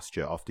Jodie last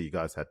year after you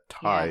guys had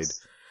tied.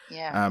 Yes.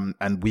 Yeah.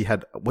 And we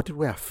had, what did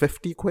we have,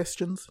 50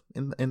 questions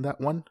in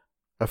that one?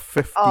 A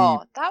 50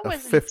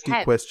 intense.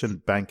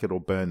 Question Bank It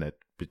or Burn It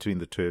between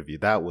the two of you.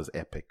 That was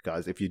epic,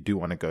 guys. If you do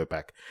want to go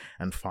back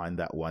and find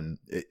that one,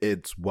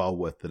 it's well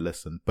worth the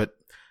listen. But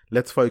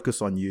let's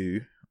focus on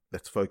you.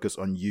 Let's focus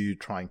on you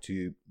trying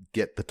to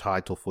get the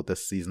title for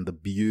this season, the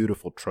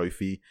beautiful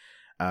trophy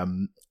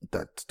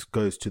that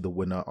goes to the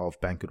winner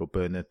of Bank It or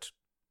Burn It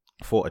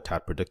for A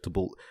Tad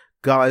Predictable.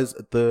 Guys,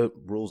 the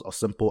rules are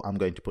simple. I'm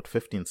going to put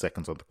 15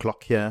 seconds on the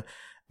clock here,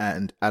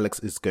 and Alex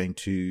is going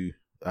to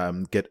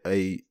get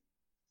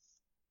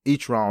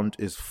each round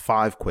is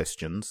 5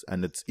 questions,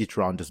 and each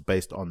round is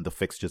based on the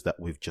fixtures that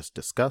we've just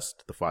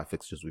discussed, the 5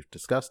 fixtures we've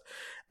discussed.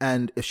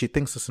 And if she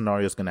thinks the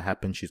scenario is going to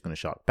happen, she's going to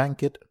shout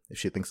bank it. If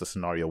she thinks the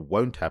scenario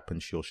won't happen,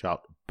 she'll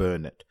shout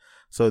burn it.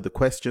 So the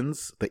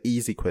questions, the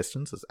easy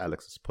questions, as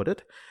Alex has put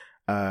it,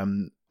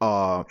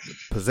 are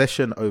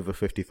possession over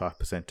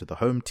 55% to the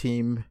home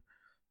team,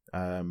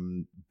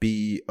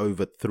 B,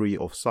 over 3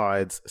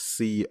 offsides,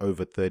 C,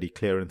 over 30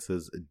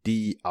 clearances,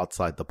 D,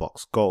 outside the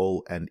box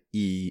goal, and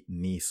E,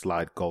 knee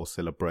slide goal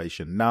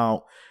celebration.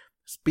 Now,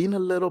 it's been a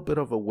little bit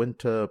of a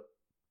winter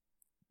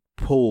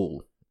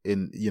pull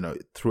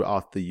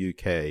throughout the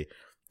UK.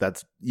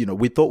 That's,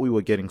 we thought we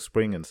were getting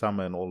spring and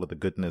summer and all of the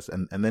goodness,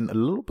 and then a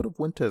little bit of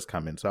winter has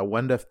come in. So I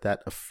wonder if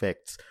that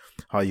affects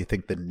how you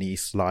think the knee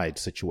slide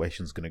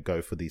situation is going to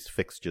go for these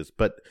fixtures.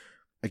 But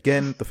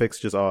again, the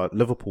fixtures are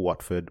Liverpool,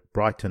 Watford,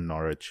 Brighton,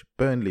 Norwich,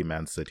 Burnley,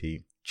 Man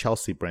City,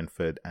 Chelsea,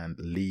 Brentford, and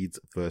Leeds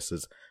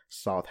versus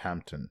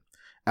Southampton.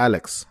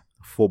 Alex,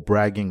 for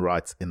bragging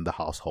rights in the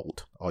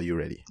household, are you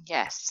ready?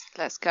 Yes,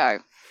 let's go.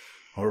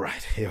 All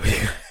right, here we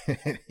go.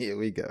 Here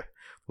we go.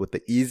 With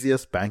the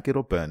easiest bank it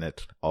or burn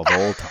it of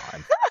all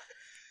time.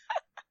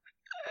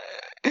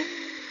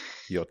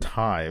 Your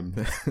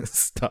time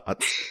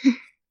starts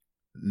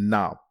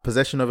now.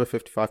 Possession over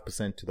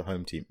 55% to the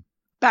home team.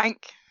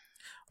 Bank.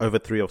 Over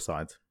 3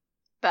 offsides.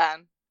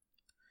 Burn.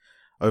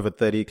 Over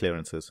 30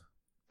 clearances.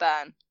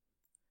 Burn.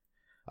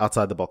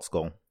 Outside the box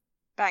goal.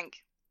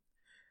 Bank.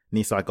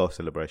 Knee side goal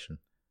celebration.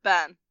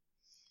 Burn.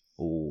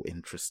 Oh,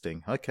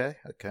 interesting. Okay.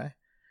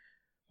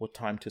 What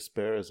time to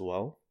spare as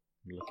well?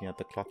 I'm looking at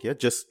the clock here.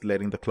 Just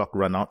letting the clock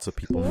run out so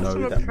people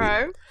know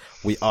that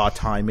we are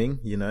timing,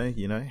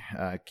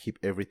 keep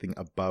everything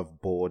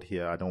above board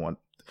here. I don't want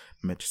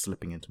Mitch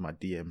slipping into my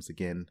DMs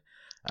again.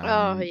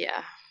 Oh,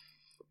 yeah.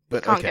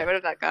 But Can't get rid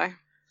of that guy.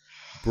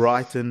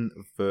 Brighton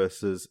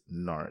versus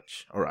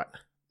Norwich. All right.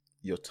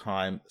 Your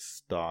time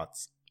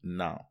starts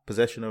now.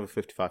 Possession over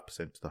 55%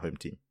 to the home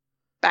team.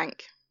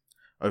 Bank.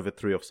 Over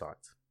 3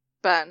 offsides.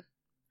 Burn.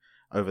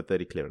 Over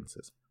 30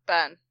 clearances.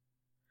 Burn.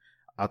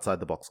 Outside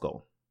the box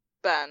goal.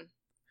 Burn.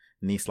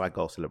 Knee slide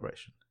goal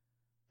celebration.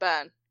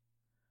 Burn.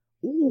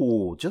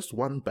 Ooh, just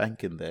one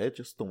bank in there.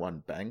 Just the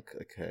one bank.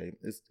 Okay.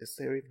 Is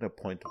there even a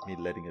point of me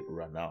letting it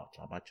run out?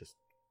 I might just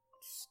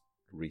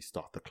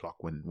restart the clock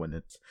when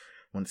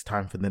it's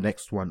time for the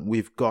next one.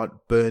 We've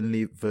got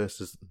Burnley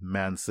versus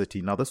Man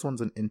City. Now, this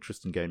one's an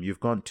interesting game. You've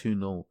gone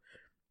 2-0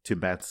 to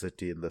Man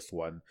City in this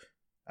one.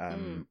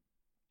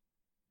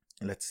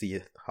 Let's see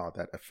how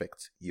that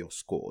affects your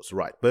scores.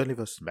 Right, Burnley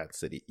versus Man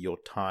City. Your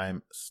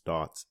time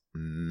starts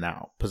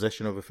now.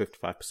 Possession over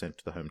 55%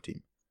 to the home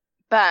team.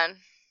 Burn.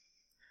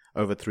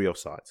 Over 3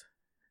 offsides.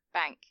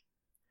 Bank.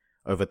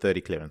 Over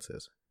 30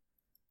 clearances.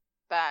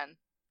 Burn.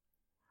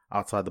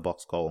 Outside the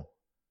box goal.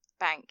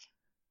 Bank.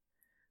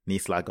 Knee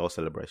slide goal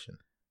celebration.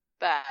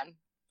 Burn.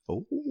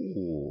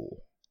 Oh,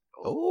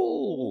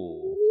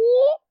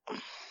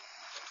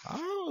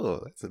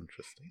 that's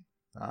interesting.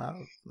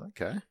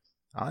 Okay.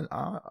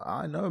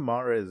 I know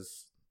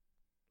Mahrez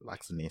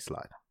likes a knee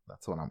slide.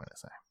 That's what I'm going to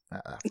say.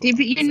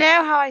 You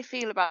know how I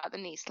feel about the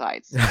knee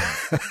slides.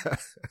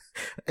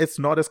 It's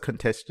not as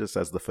contentious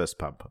as the first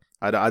pump.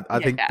 I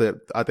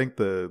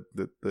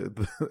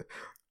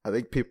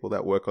think people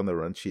that work on the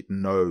run sheet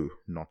know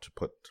not to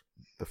put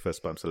the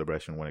first bump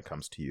celebration when it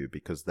comes to you,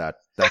 because that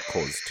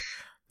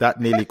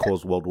nearly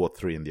caused World War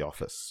III in the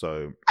office.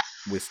 So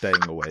we're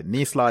staying away.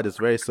 Knee slide is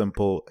very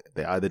simple.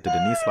 They either did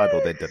a knee slide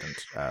or they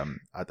didn't.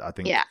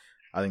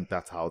 I think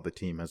that's how the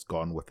team has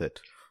gone with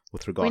it.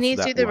 With regards to that, we need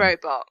to do the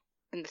robot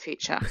in the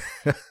future.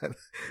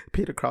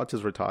 Peter Crouch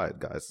is retired,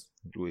 guys.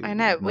 I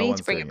know. We need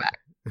to bring it back.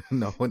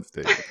 No one's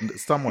doing it.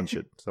 Someone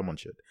should.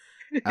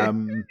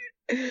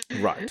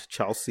 Right.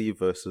 Chelsea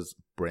versus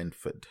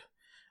Brentford.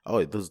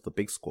 Oh, this is the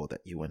big score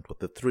that you went with.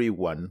 The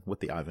 3-1 with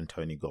the Ivan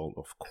Toney goal,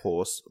 of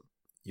course.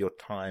 Your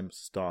time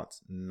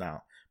starts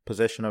now.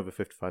 Possession over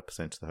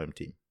 55% to the home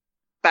team.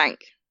 Bank.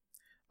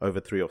 Over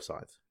 3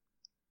 offsides.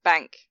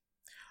 Bank.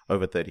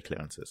 Over 30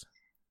 clearances.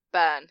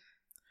 Burn.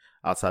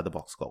 Outside the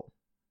box goal.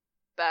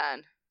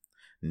 Burn.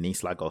 Knee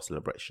slide goal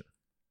celebration.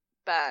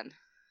 Burn.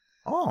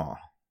 Oh,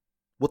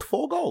 with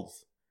 4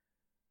 goals.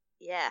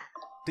 Yeah.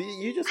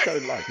 You just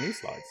don't like knee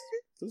slides.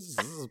 This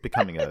is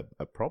becoming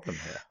a problem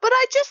here. But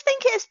I just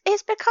think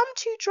it's become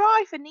too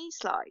dry for knee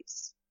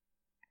slides.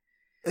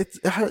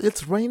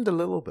 It's rained a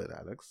little bit,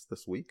 Alex,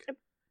 this week.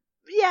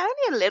 Yeah,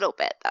 only a little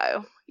bit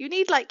though. You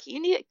need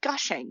it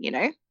gushing,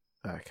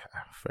 Okay,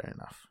 fair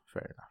enough.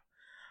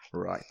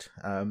 Right.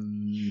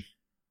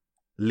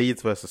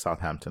 Leeds versus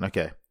Southampton.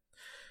 Okay.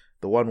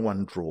 The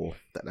 1-1 draw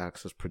that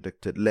Alex has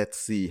predicted. Let's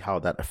see how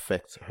that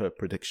affects her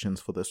predictions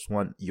for this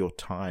one. Your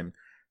time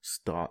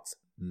starts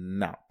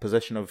now.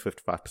 Possession over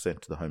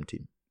 55% to the home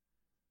team.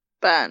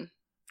 Burn.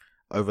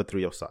 Over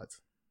 3 offsides.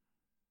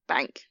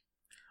 Bank.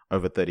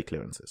 Over 30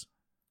 clearances.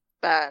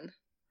 Burn.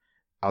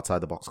 Outside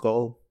the box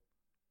goal.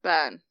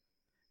 Burn.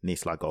 knee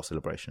slide goal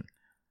celebration.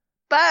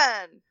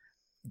 Burn!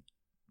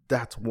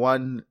 That's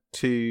 1,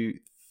 2,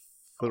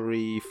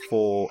 3,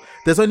 4.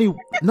 There's only...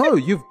 No,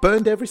 you've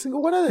burned every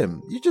single one of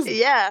them. You just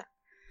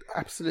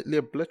absolutely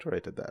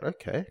obliterated that.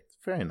 Okay,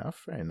 fair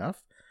enough.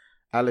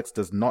 Alex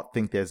does not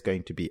think there's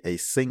going to be a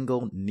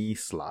single knee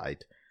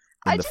slide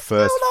in the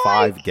first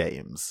 5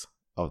 games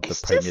of the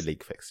Premier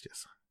League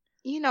fixtures.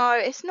 You know,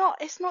 it's not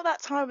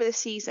that time of the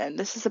season.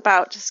 This is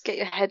about just get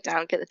your head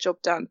down, get the job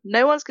done.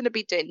 No one's going to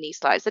be doing knee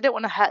slides. They don't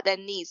want to hurt their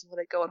knees when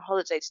they go on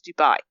holiday to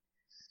Dubai.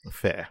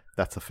 Fair.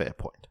 That's a fair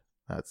point.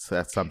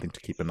 That's something to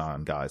keep an eye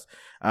on, guys.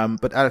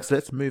 But Alex,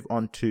 let's move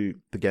on to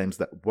the games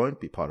that won't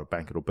be part of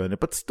Bank It or Burn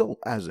It, but still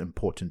as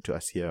important to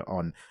us here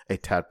on A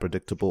Tad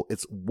Predictable.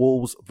 It's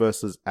Wolves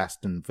versus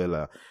Aston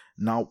Villa.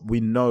 Now, we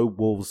know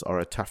Wolves are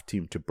a tough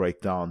team to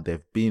break down.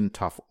 They've been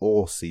tough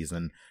all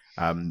season.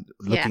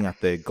 Looking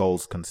at their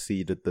goals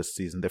conceded this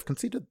season, they've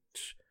conceded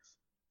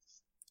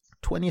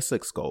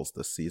 26 goals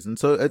this season.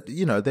 So,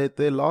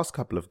 their last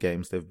couple of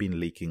games, they've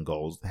been leaking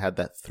goals. They had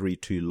that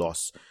 3-2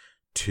 loss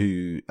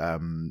to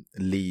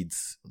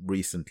Leeds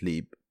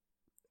recently,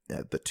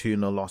 the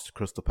 2-0 loss to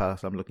Crystal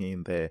Palace. I'm looking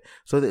in there,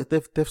 so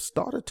they've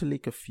started to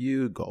leak a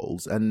few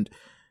goals, and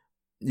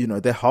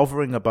they're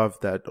hovering above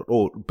that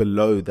or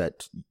below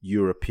that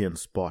European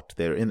spot.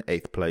 They're in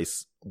 8th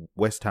place.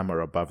 West Ham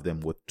are above them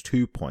with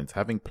 2 points,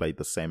 having played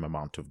the same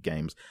amount of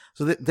games,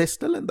 so they're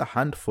still in the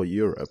hunt for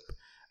Europe.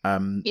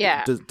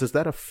 Does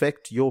that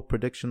affect your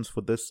predictions for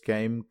this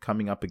game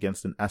coming up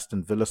against an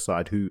Aston Villa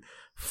side who,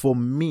 for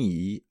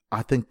me,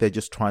 I think they're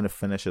just trying to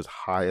finish as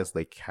high as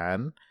they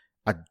can?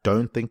 I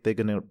don't think they're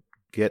going to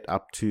get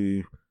up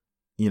to,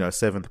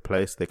 7th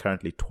place. They're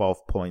currently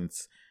 12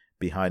 points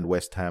behind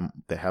West Ham.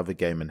 They have a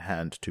game in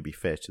hand, to be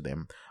fair to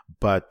them.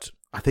 But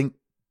I think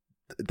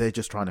they're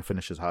just trying to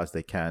finish as high as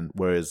they can,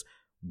 whereas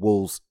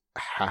Wolves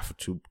have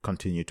to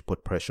continue to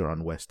put pressure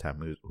on West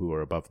Ham, who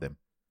are above them.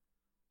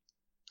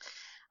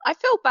 I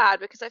feel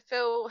bad because I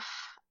feel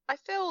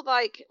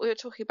like we were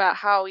talking about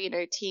how,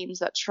 teams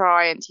that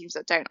try and teams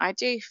that don't. I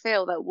do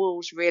feel that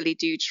Wolves really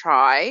do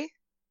try.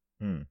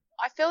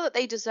 I feel that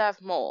they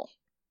deserve more.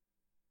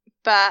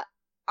 But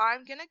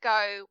I'm going to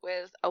go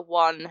with a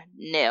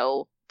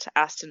 1-0 to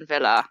Aston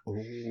Villa.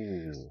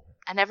 Ooh.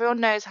 And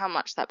everyone knows how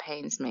much that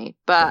pains me.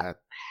 But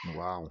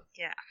wow.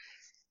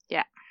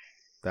 Yeah.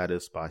 That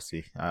is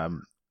spicy.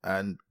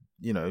 And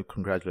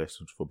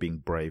congratulations for being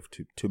brave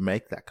to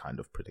make that kind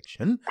of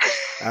prediction.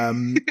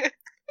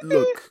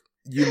 Look,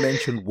 you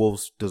mentioned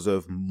Wolves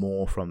deserve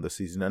more from the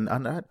season,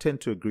 and I tend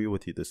to agree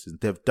with you this season.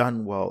 They've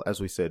done well, as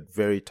we said,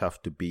 very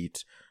tough to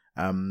beat.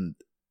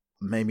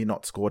 Maybe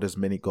not scored as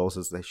many goals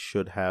as they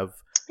should have.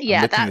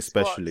 Yeah,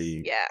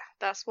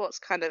 that's what's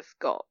kind of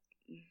got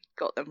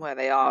them where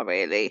they are,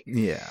 really.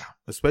 Yeah,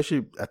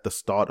 especially at the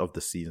start of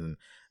the season.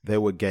 There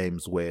were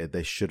games where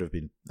they should have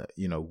been,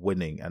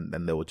 winning,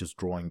 and they were just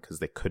drawing because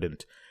they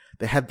couldn't.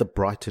 They had the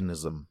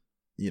Brightonism,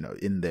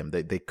 in them.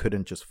 They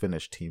couldn't just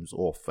finish teams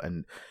off,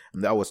 and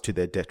that was to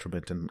their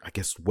detriment. And I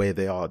guess where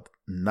they are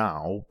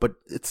now, but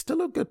it's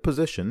still a good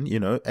position.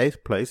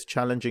 8th place,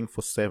 challenging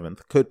for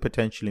 7th, could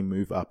potentially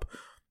move up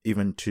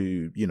even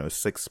to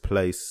 6th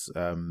place.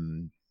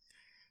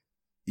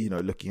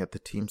 Looking at the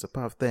teams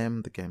above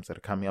them, the games that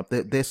are coming up,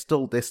 they're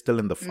still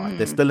in the fight.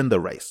 They're still in the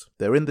race.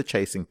 They're in the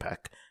chasing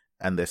pack.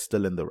 And they're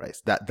still in the race.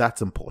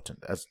 That's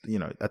important. As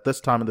at this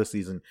time of the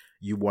season,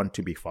 you want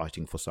to be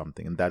fighting for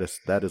something, and that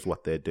is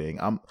what they're doing.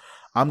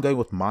 I'm going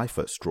with my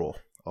first draw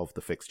of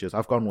the fixtures.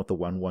 I've gone with the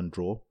 1-1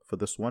 draw for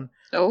this one.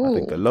 Oh. I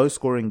think a low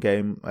scoring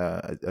game,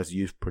 as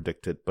you've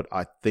predicted, but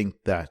I think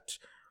that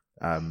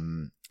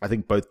I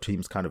think both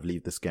teams kind of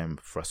leave this game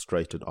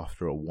frustrated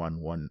after a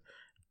 1-1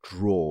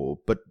 draw.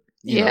 But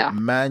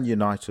Man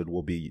United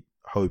will be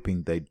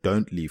hoping they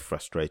don't leave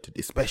frustrated,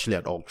 especially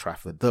at Old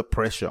Trafford. The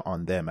pressure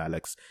on them,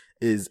 Alex,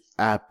 is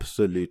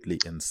absolutely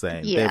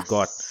insane. Yes. They've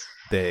got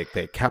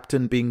their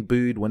captain being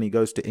booed when he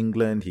goes to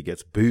England. He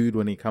gets booed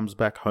when he comes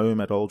back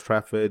home at Old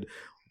Trafford.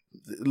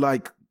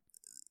 Like,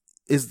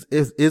 is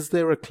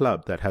there a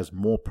club that has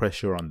more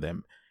pressure on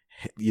them,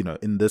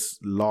 in this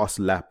last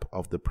lap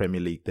of the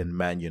Premier League than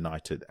Man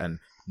United, and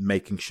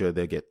making sure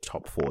they get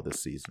top 4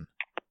 this season?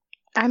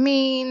 I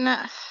mean,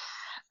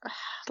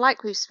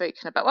 like we've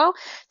spoken about, well,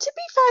 to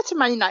be fair to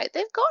Man United,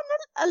 they've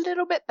gotten a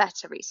little bit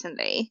better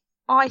recently.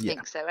 I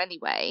think so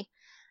anyway.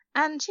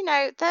 And,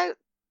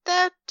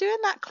 they're doing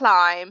that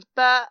climb,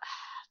 but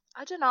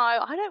I don't know.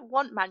 I don't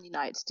want Man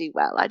United to do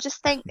well. I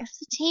just think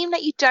it's a team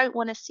that you don't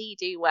want to see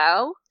do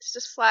well. It's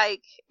just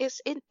like,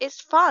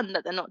 it's fun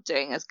that they're not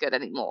doing as good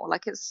anymore.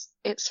 Like,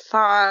 it's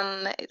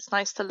fun. It's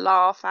nice to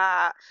laugh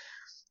at.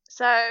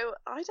 So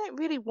I don't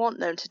really want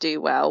them to do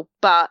well,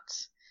 but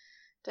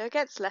they're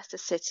against Leicester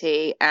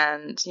City,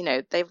 and,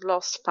 they've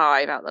lost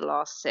 5 out of the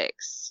last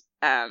 6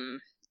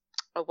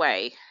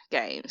 away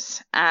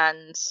games.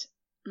 And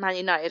Man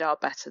United are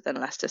better than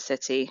Leicester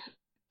City,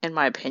 in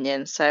my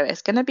opinion. So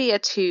it's going to be a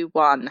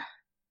 2-1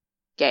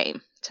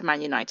 game to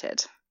Man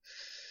United.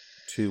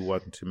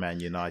 2-1 to Man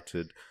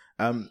United.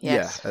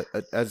 Yes.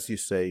 Yeah, as you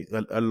say,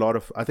 a lot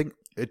of... I think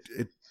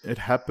it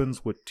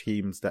happens with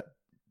teams that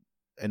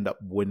end up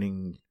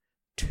winning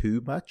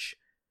too much.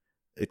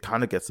 It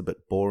kind of gets a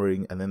bit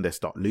boring, and then they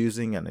start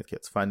losing, and it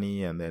gets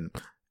funny, and then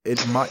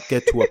it might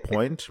get to a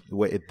point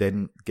where it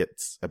then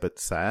gets a bit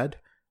sad.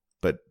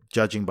 But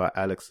judging by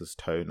Alex's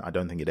tone, I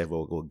don't think it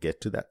ever will get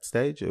to that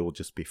stage. It will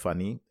just be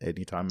funny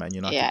anytime Man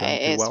United don't do well.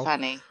 Yeah, it is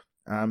funny.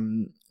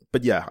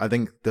 But yeah, I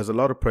think there's a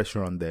lot of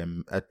pressure on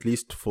them, at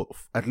least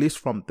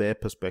from their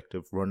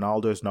perspective.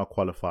 Ronaldo is now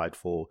qualified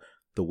for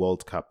the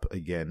World Cup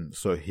again,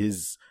 so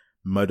his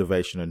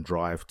motivation and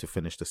drive to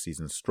finish the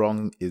season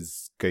strong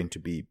is going to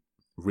be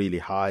really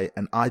high,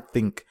 and I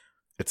think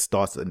it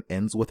starts and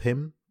ends with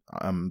him,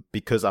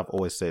 because I've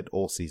always said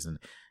all season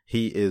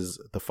he is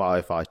the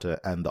firefighter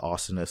and the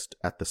arsonist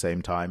at the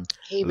same time.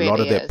 He really a lot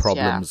of their is,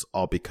 problems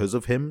are because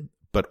of him,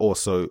 but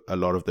also a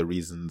lot of the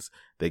reasons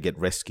they get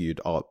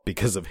rescued are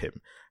because of him.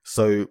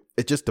 So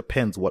it just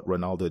depends what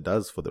Ronaldo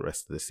does for the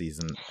rest of the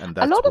season, and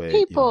that's where you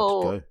need to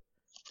go.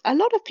 A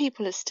lot of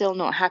people are still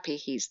not happy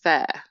he's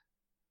there,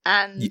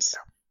 and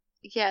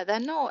yeah, they're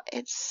not.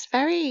 It's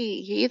very,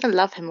 you either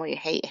love him or you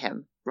hate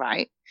him,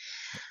 right?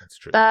 That's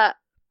true. But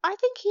I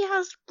think he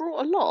has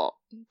brought a lot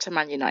to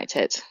Man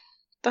United.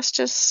 That's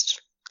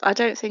just, I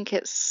don't think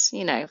it's,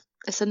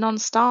 it's a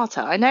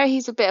non-starter. I know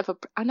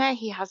I know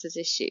he has his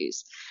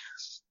issues,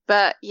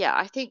 but yeah,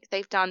 I think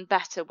they've done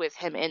better with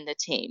him in the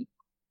team.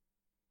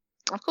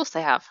 Of course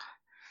they have.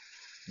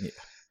 Yeah.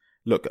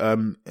 Look,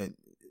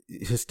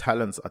 his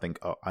talents, I think,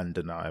 are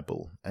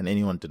undeniable, and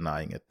anyone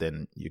denying it,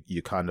 then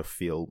you kind of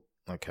feel,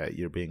 okay,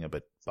 you're being a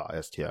bit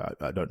biased here.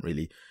 I don't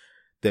really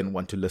then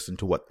want to listen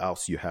to what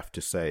else you have to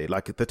say.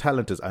 Like, the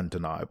talent is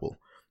undeniable.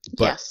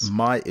 But yes.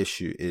 My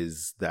issue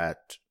is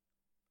that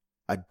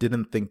I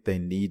didn't think they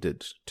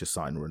needed to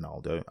sign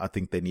Ronaldo. I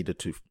think they needed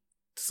to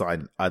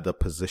sign other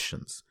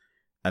positions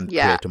and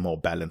create a more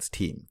balanced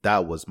team.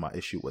 That was my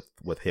issue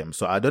with him.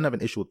 So I don't have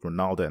an issue with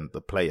Ronaldo and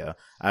the player.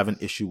 I have an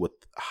issue with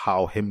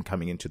how him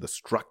coming into the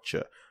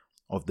structure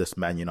of this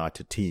Man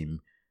United team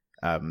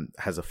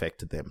has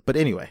affected them. But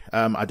anyway,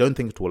 I don't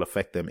think it will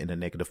affect them in a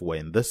negative way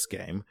in this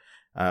game.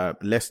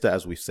 Leicester,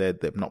 as we said,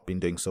 they've not been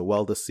doing so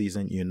well this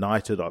season.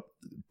 United are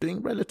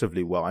doing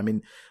relatively well. I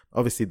mean,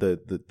 obviously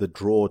the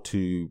draw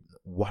to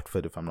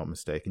Watford, if I'm not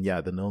mistaken, the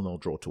 0-0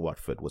 draw to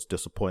Watford was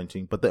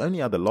disappointing, but the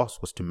only other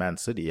loss was to Man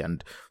City,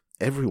 and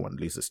everyone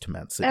loses to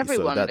Man City.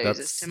 Everyone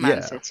loses to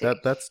Man City.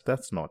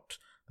 That's not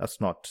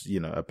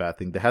a bad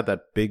thing. They had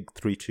that big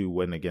 3-2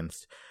 win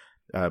against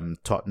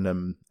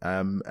Tottenham,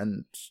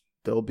 and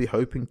they'll be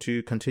hoping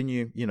to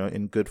continue,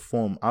 in good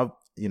form. I've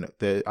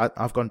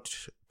gone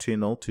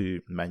 2-0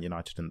 to Man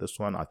United in this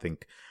one. I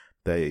think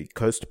they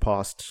coast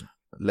past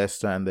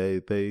Leicester, and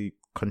they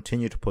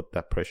continue to put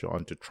that pressure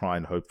on to try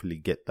and hopefully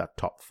get that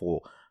top 4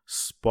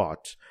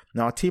 spot.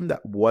 Now, a team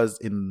that was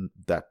in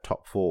that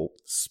top 4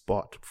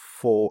 spot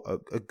for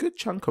a good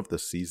chunk of the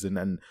season,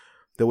 and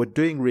they were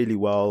doing really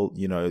well.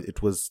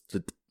 It was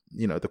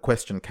the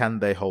question: can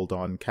they hold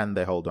on?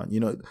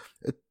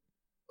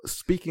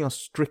 Speaking of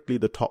strictly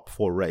the top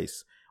 4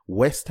 race,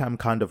 West Ham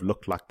kind of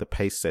looked like the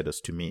pace setters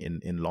to me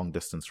in long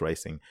distance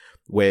racing,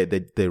 where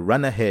they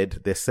run ahead,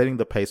 they're setting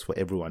the pace for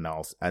everyone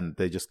else, and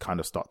they just kind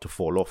of start to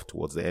fall off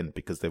towards the end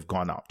because they've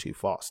gone out too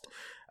fast.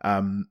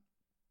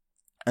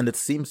 And it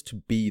seems to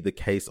be the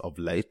case of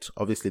late.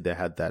 Obviously, they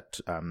had that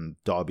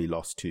derby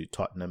loss to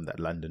Tottenham, that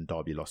London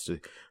derby loss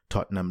to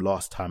Tottenham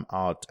last time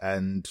out,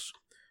 and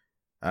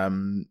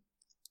they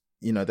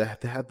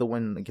had the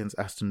win against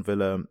Aston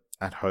Villa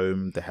at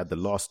home. They had the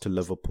loss to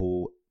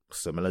Liverpool.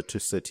 Similar to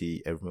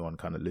City, everyone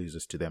kind of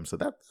loses to them, so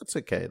that's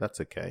okay.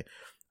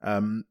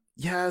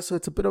 So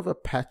it's a bit of a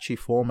patchy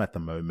form at the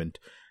moment,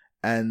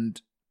 and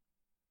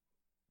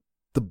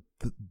the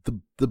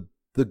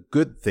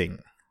good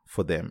thing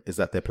for them is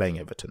that they're playing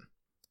Everton,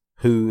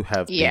 who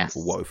have been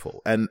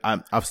woeful. And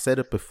I've said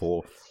it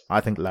before. I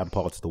think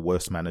Lampard's the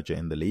worst manager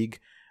in the league.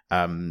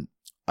 I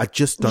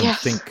just don't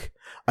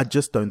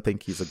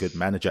think he's a good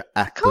manager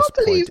at this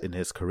point in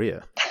his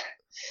career.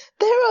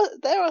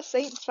 There are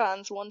Saints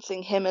fans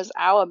wanting him as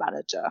our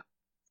manager.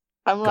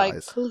 I'm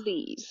like,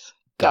 please,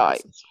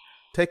 guys.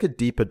 Take a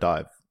deeper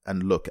dive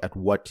and look at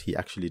what he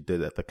actually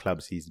did at the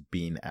clubs he's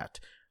been at,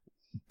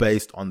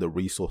 based on the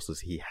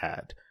resources he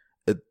had.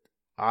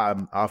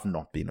 I've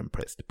not been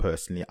impressed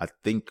personally. I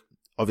think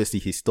obviously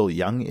he's still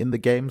young in the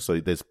game, so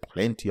there's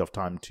plenty of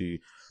time to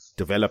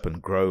develop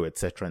and grow,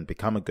 etc., and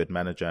become a good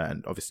manager.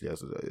 And obviously,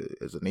 as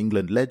an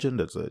England legend,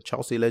 as a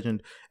Chelsea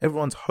legend,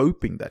 everyone's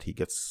hoping that he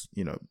gets,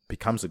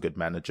 becomes a good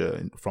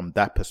manager from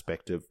that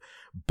perspective.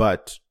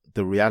 But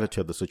the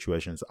reality of the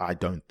situation is, I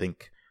don't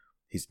think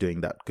he's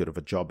doing that good of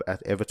a job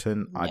at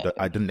Everton. No.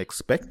 I didn't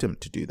expect him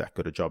to do that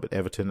good a job at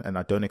Everton, and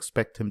I don't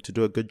expect him to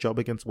do a good job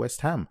against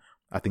West Ham.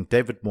 I think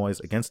David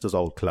Moyes, against his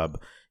old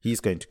club, he's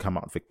going to come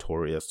out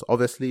victorious.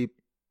 Obviously,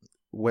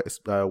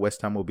 West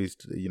Ham will be,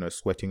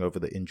 sweating over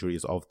the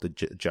injuries of the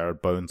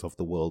Jared Bones of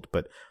the world,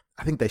 but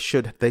I think they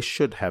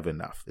should have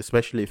enough,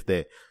 especially if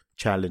they're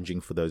challenging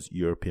for those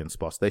European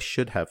spots. They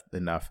should have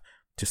enough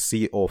to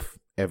see off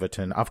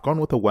Everton. I've gone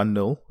with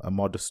a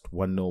modest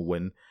 1-0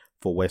 win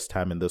for West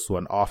Ham in this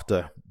one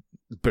after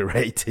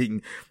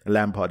berating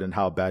Lampard and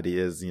how bad he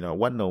is.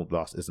 1-0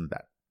 loss isn't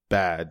that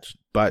bad,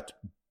 but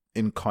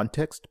in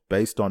context,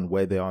 based on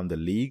where they are in the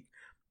league,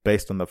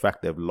 based on the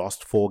fact they've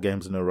lost 4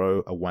 games in a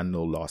row, a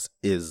 1-0 loss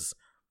is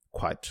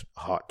quite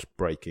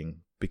heartbreaking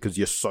because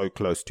you're so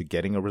close to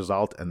getting a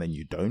result and then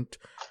you don't.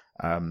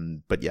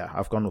 But yeah,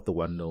 I've gone with the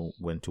 1-0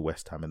 win to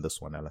West Ham in this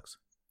one, Alex.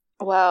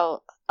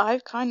 Well,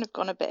 I've kind of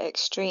gone a bit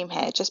extreme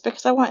here just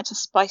because I wanted to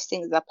spice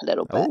things up a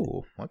little bit.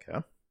 Oh, okay.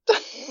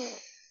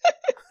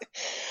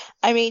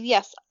 I mean,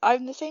 yes,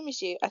 I'm the same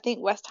as you. I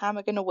think West Ham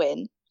are going to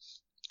win.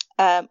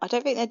 I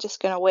don't think they're just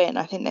going to win.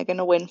 I think they're going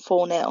to win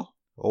 4-0.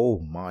 Oh,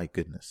 my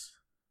goodness.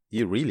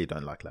 You really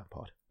don't like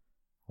Lampard.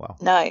 Wow.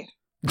 No.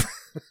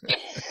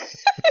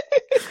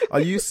 Are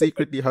you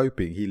secretly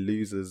hoping he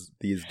loses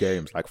these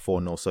games like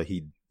 4-0 so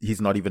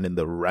he's not even in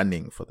the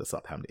running for the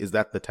Southampton? Is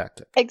that the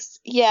tactic?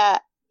 Yeah.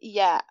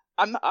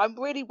 I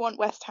really want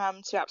West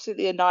Ham to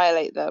absolutely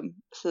annihilate them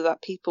so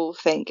that people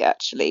think,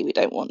 actually, we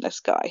don't want this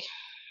guy.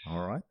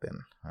 All right,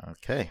 then.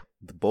 Okay.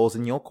 The ball's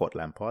in your court,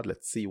 Lampard.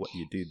 Let's see what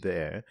you do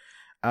there.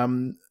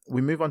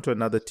 We move on to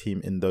another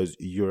team in those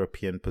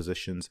European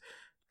positions,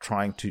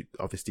 trying to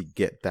obviously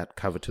get that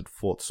coveted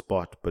 4th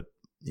spot. But,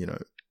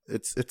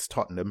 it's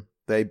Tottenham.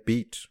 They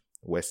beat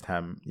West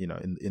Ham,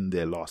 in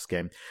their last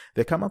game.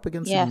 They come up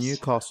against the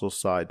Newcastle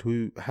side,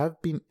 who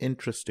have been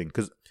interesting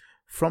because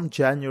from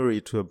January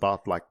to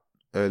about like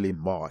early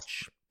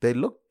March, they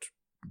looked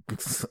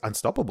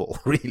unstoppable,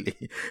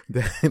 really.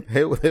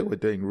 They were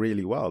doing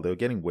really well. They were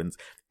getting wins.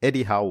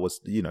 Eddie Howe was,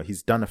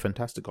 he's done a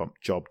fantastic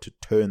job to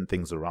turn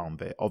things around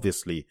there.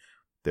 Obviously,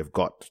 they've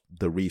got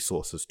the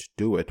resources to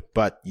do it,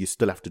 but you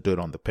still have to do it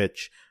on the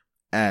pitch.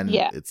 And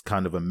it's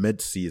kind of a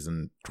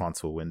mid-season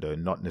transfer window,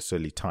 not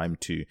necessarily time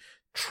to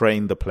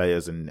train the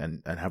players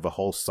and have a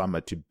whole summer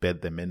to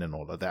bed them in and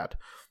all of that.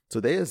 So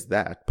there's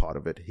that part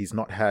of it. He's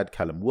not had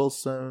Callum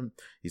Wilson.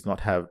 He's not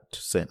had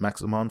Saint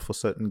Maximin for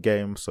certain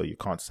games, so you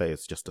can't say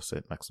it's just a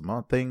Saint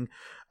Maximin thing.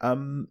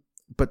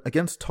 But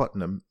against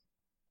Tottenham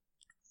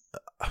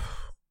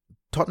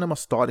are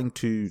starting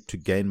to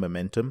gain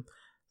momentum.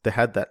 They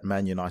had that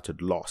Man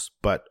United loss,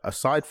 but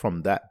aside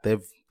from that,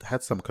 they've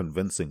had some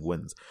convincing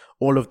wins.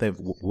 All of their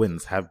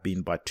wins have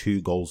been by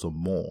 2 goals or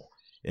more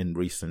in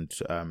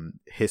recent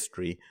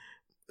history.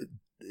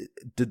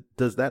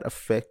 Does that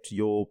affect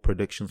your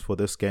predictions for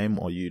this game,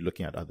 or are you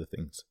looking at other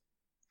things?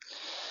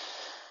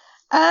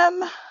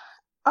 I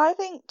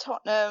think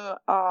Tottenham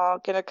are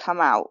going to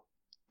come out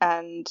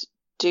and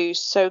do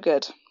so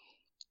good.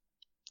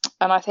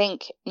 And I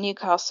think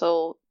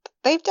Newcastle,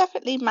 they've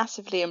definitely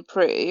massively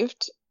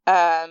improved.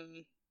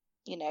 They've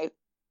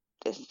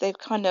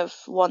kind of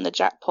won the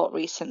jackpot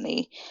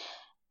recently.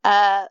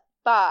 But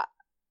I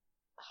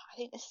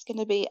think this is going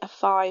to be a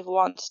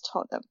 5-1 to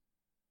Tottenham.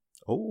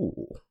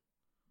 Oh.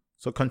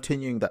 So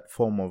continuing that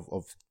form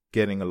of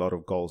getting a lot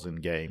of goals in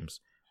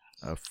games,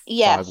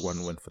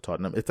 5-1 win for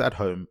Tottenham. It's at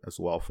home as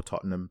well for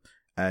Tottenham,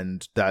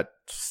 and that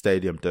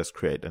stadium does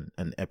create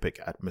an epic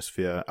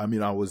atmosphere. I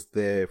mean, I was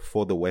there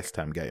for the West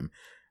Ham game,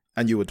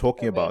 and you were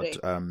talking about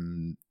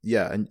you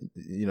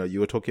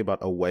were talking about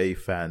away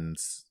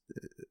fans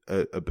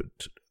a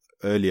bit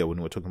earlier when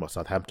we were talking about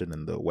Southampton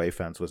and the away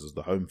fans versus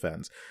the home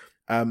fans,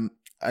 and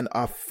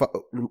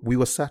we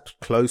were sat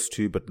close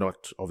to, but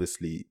not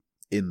obviously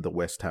in the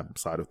West Ham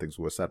side of things.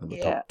 We were sat on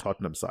the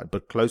Tottenham side,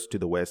 but close to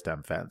the West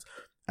Ham fans.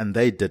 And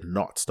they did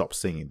not stop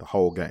singing the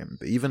whole game.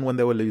 Even when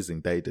they were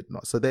losing, they did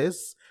not. So there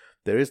is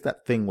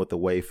that thing with the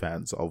away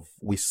fans of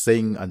we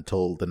sing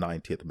until the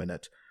 90th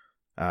minute.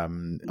 I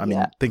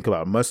mean, think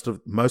about it. Most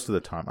of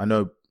the time, I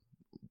know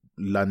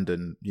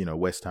London,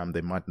 West Ham,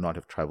 they might not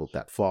have traveled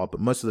that far, but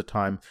most of the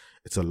time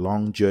it's a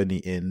long journey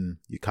in.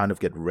 You kind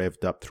of get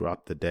revved up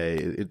throughout the day.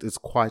 It is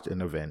quite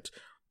an event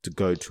to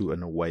go to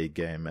an away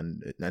game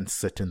and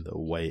sit in the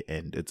away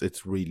end.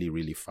 It's really,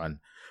 really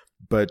fun.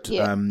 But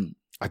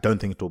I don't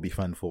think it will be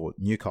fun for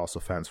Newcastle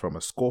fans from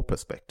a score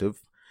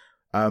perspective.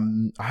 I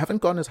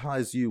haven't gone as high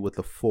as you with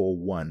the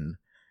 4-1.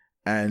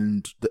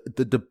 And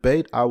the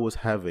debate I was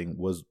having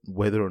was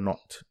whether or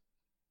not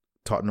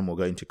Tottenham were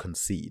going to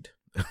concede.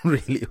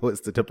 Really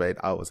was the debate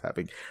I was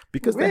having.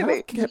 Because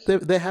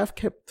they have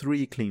kept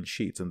 3 clean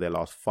sheets in their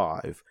last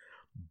 5.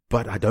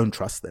 But I don't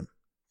trust them.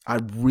 I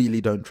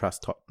really don't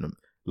trust Tottenham.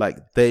 Like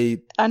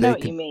I know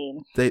what you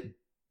mean.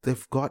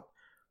 They've got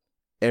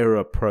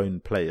error-prone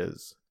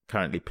players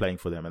currently playing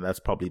for them, and that's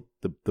probably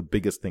the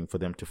biggest thing for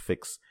them to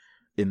fix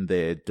in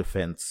their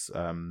defense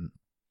in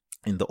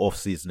the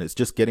off-season. It's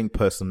just getting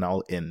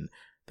personnel in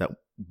that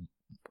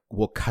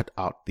will cut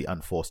out the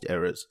unforced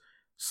errors.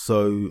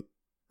 So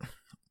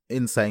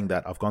in saying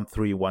that, I've gone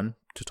 3-1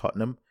 to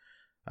Tottenham.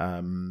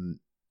 And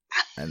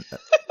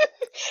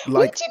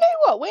like, do you know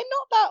what? We're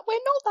not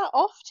that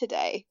off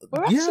today.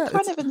 We're actually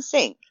kind of in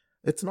sync.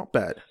 It's not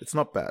bad.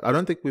 I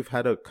don't think we've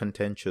had a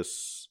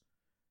contentious.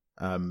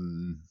 I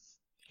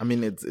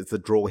mean, it's a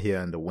draw here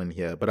and a win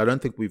here, but I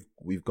don't think we've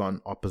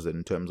gone opposite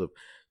in terms of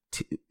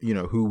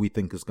who we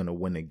think is going to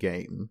win a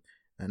game.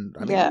 And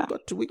I mean,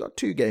 we got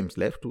 2 games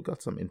left. We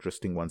got some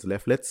interesting ones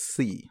left. Let's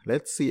see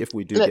if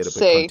we do get a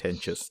bit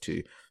contentious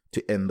to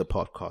end the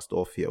podcast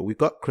off here. We've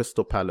got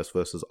Crystal Palace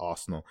versus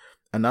Arsenal,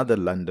 another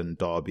London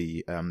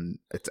derby.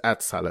 It's at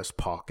Selhurst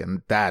Park,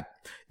 and that,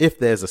 if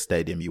there's a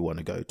stadium you want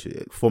to go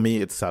to, for me,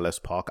 it's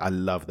Selhurst Park. I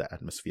love the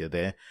atmosphere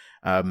there.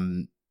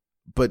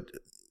 But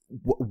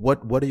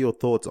what are your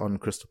thoughts on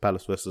Crystal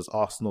Palace versus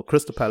Arsenal?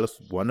 Crystal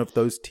Palace, one of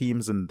those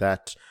teams in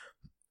that,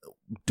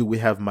 do we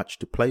have much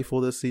to play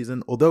for this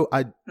season? Although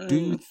I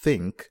do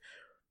think,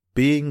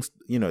 being,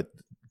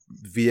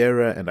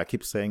 Vieira, and I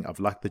keep saying I've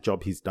liked the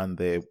job he's done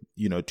there,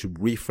 to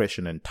refresh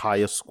an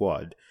entire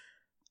squad,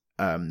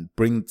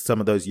 bring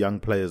some of those young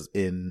players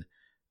in.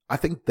 I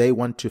think they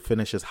want to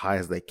finish as high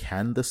as they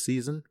can this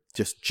season,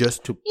 just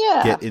to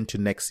get into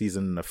next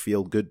season in a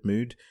feel-good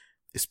mood,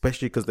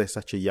 especially because they're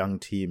such a young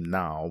team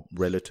now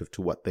relative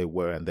to what they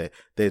were, and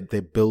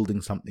they're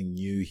building something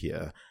new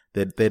here.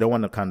 They don't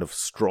want to kind of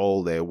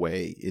stroll their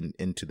way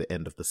into the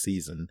end of the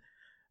season.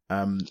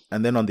 And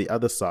then on the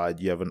other side,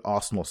 you have an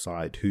Arsenal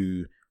side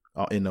who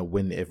are in a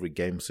win every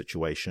game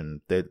situation.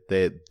 They're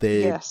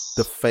the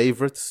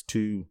favourites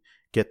to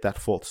get that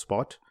 4th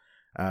spot.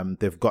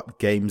 They've got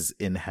games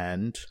in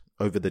hand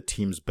over the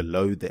teams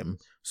below them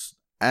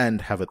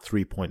and have a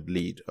 3-point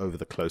lead over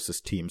the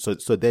closest team.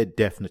 So they're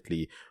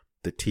definitely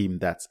the team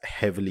that's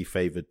heavily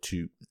favoured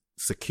to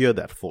secure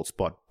that 4th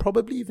spot,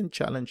 probably even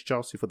challenge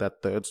Chelsea for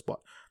that 3rd spot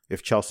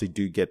if Chelsea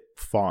do get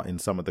far in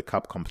some of the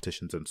cup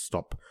competitions and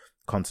stop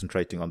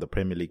concentrating on the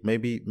Premier League.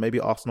 Maybe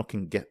Arsenal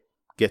can get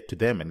to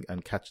them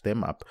and catch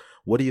them up.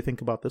 What do you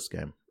think about this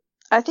game?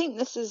 I think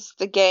this is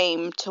the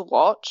game to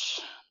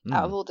watch.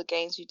 Out of all the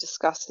games we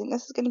discussed, I think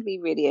this is going to be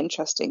really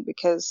interesting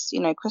because,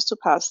 Crystal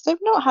Palace, they've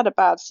not had a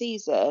bad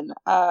season.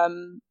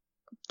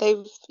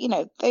 They've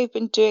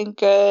been doing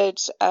good,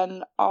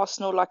 and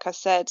Arsenal, like I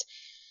said,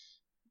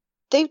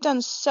 they've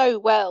done so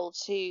well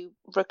to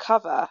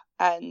recover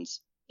and,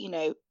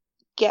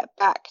 get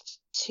back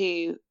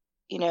to,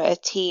 a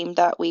team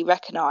that we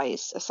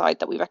recognise, a side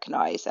that we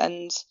recognise.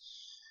 And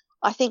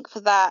I think for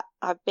that,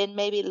 I've been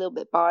maybe a little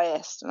bit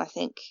biased, and I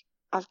think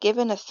I've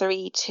given a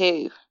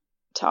 3-2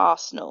 to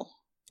Arsenal.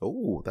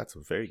 Oh, that's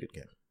a very good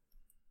game.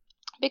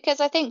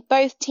 Because I think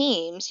both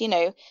teams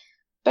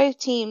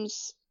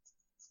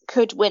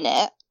could win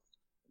it,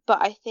 but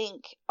I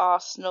think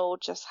Arsenal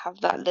just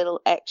have that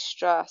little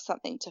extra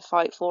something to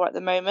fight for at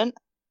the moment.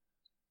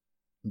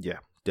 Yeah,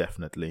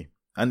 definitely.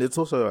 And it's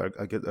also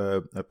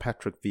a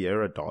Patrick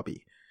Vieira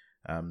derby.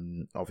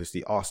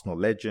 Obviously, Arsenal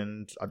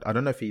legend. I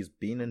don't know if he's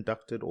been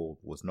inducted or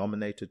was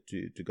nominated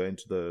to go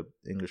into the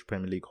English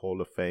Premier League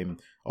Hall of Fame.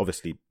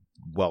 Obviously,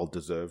 well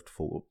deserved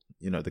for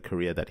the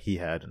career that he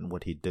had and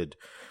what he did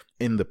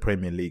in the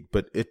Premier League.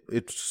 But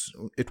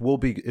it will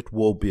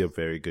be a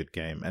very good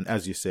game, and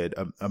as you said,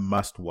 a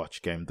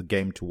must-watch game. The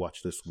game to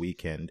watch this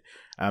weekend.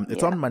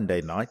 It's on Monday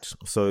night,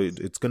 so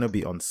it's going to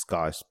be on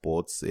Sky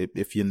Sports.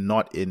 If you're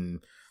not in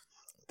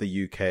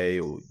the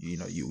UK, or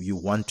you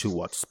want to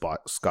watch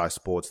Sky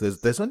Sports,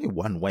 there's only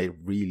one way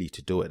really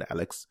to do it,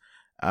 Alex.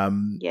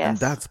 And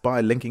that's by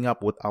linking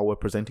up with our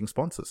presenting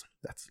sponsors.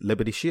 That's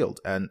Liberty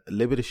Shield, and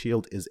Liberty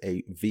Shield is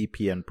a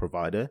VPN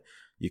provider.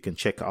 You can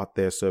check out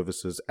their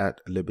services at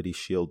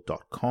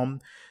libertyshield.com.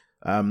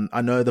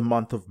 I know the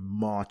month of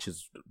March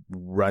is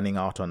running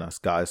out on us,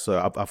 guys,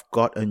 so I've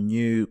got a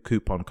new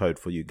coupon code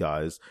for you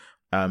guys.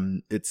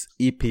 It's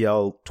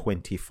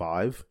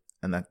EPL25,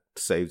 and that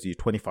saves you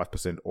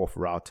 25% off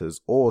routers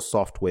or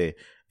software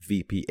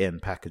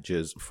VPN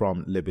packages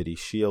from Liberty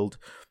Shield.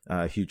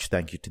 Huge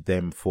thank you to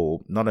them for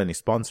not only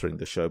sponsoring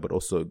the show, but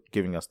also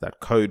giving us that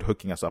code,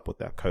 hooking us up with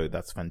that code.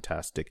 That's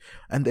fantastic.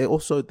 And they're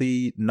also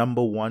the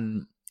number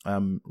 1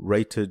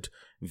 rated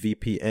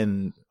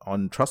VPN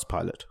on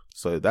Trustpilot.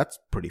 So that's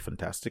pretty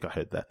fantastic. I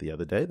heard that the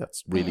other day.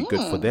 That's really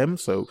good for them.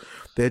 So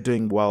they're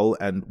doing well,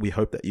 and we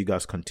hope that you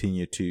guys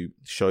continue to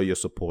show your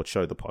support,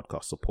 show the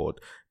podcast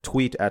support.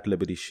 Tweet at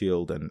Liberty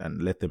Shield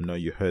and let them know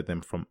you heard them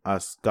from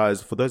us.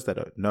 Guys, for those that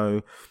don't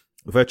know,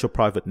 Virtual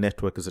Private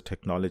Network is a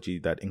technology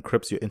that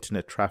encrypts your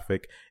internet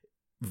traffic.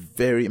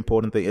 Very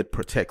important thing, it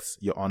protects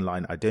your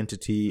online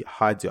identity,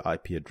 hides your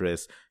IP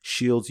address,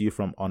 shields your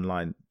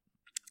online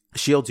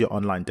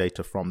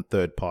data from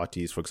third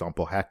parties, for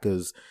example,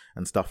 hackers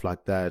and stuff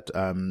like that.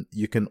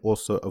 You can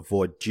also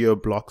avoid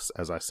geo-blocks,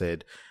 as I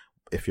said.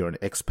 If you're an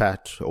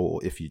expat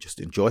or if you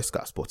just enjoy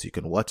Sky Sports, you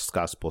can watch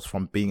Sky Sports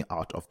from being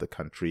out of the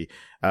country,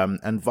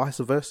 and vice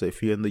versa.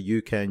 If you're in the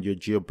UK and you're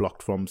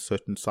geo-blocked from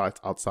certain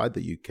sites outside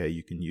the UK,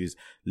 you can use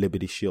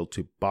Liberty Shield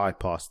to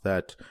bypass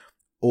that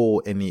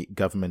or any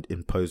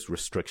government-imposed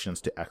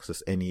restrictions to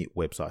access any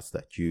websites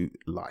that you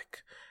like.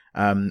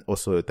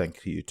 Also,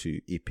 thank you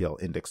to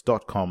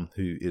EPLindex.com,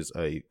 who is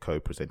a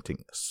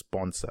co-presenting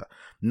sponsor.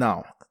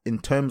 Now, in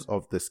terms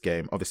of this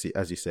game, obviously,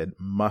 as you said,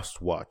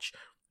 must watch.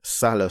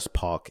 Selhurst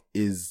Park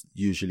is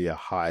usually a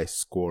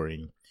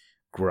high-scoring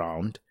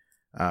ground.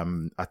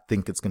 I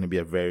think it's going to be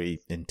a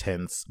very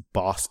intense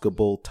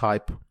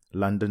basketball-type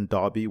London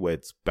derby where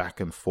it's back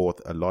and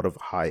forth, a lot of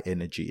high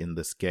energy in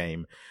this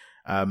game.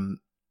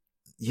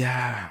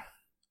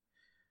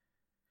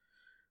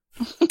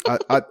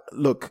 I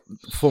look,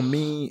 for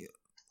me,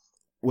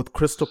 with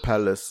Crystal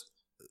Palace,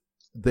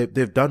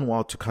 they've done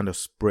well to kind of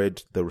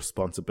spread the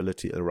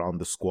responsibility around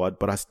the squad,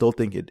 but I still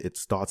think it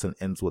starts and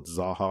ends with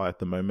Zaha at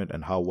the moment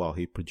and how well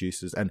he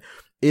produces. And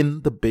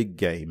in the big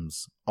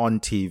games on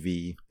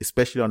TV,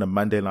 especially on a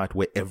Monday night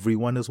where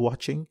everyone is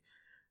watching,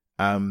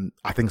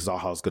 I think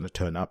Zaha's going to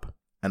turn up.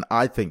 And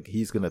I think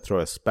he's going to throw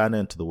a spanner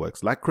into the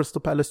works, like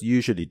Crystal Palace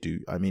usually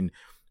do. I mean,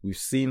 we've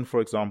seen, for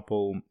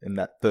example, in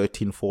that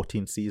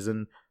 13-14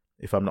 season,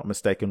 if I'm not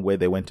mistaken, where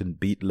they went and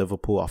beat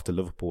Liverpool after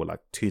Liverpool were like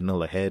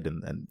 2-0 ahead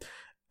and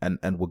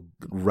were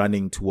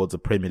running towards a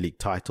Premier League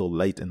title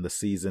late in the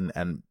season,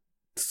 and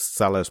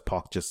Selhurst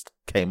Park just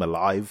came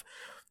alive,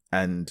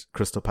 and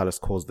Crystal Palace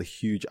caused the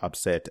huge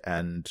upset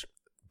and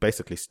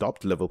basically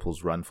stopped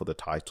Liverpool's run for the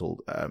title.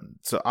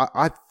 So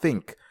I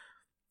think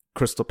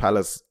Crystal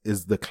Palace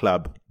is the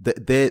club.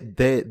 They're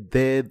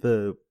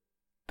the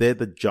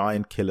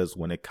giant killers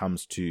when it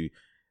comes to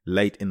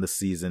late in the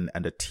season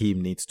and a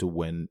team needs to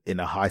win in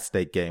a high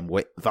stake game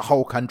where the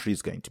whole country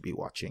is going to be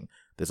watching.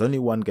 There's only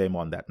one game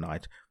on that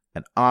night,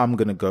 and I'm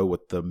going to go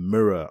with the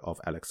mirror of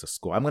Alex's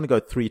score. I'm going to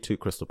go 3-2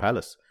 Crystal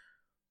Palace.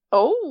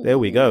 Oh, there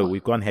we go.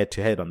 We've gone head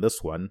to head on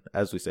this one.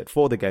 As we said,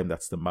 for the game,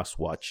 that's the must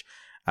watch.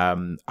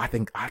 I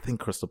think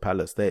Crystal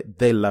Palace,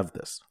 they love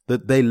this.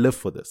 They live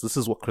for this. This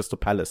is what Crystal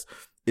Palace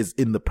is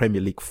in the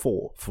Premier League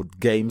for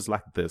games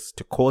like this,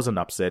 to cause an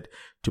upset,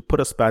 to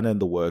put a spanner in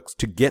the works,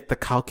 to get the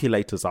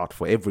calculators out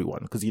for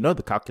everyone, because you know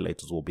the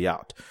calculators will be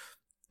out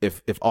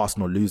if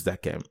Arsenal lose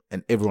that game,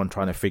 and everyone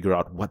trying to figure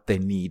out what they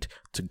need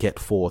to get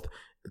fourth.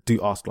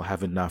 Do Arsenal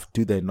have enough?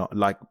 Do they not?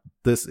 Like,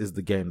 this is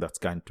the game that's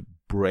going to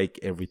break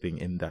everything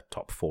in that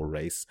top four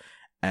race.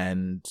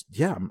 And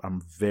yeah,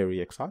 I'm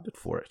very excited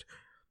for it.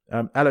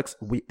 Alex,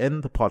 we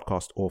end the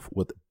podcast off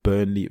with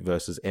Burnley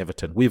versus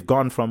Everton. We've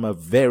gone from a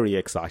very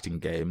exciting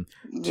game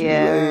to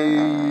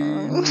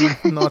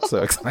a not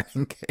so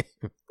exciting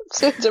game.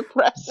 To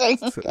depressing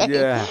game.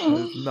 Yeah,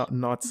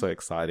 not so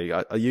exciting.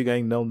 Are you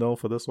going 0-0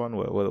 for this one?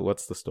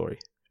 What's the story?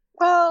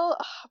 Well,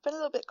 I've been a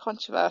little bit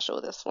controversial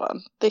with this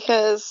one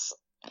because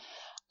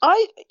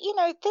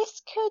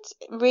this could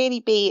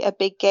really be a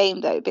big game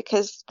though,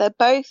 because they're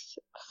both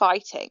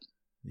fighting.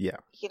 Yeah.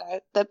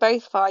 They're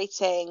both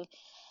fighting.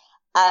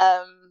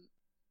 But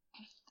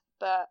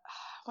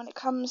when it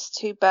comes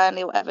to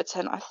Burnley or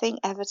Everton, I think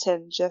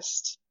Everton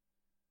just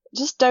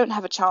don't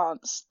have a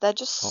chance. They're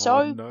just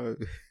so bad.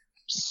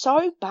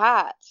 So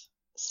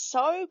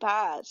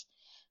bad.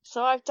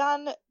 So I've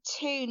done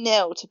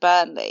 2-0 to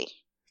Burnley.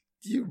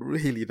 You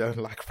really don't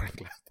like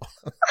Frank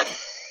Lampard.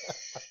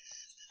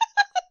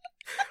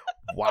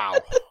 Wow.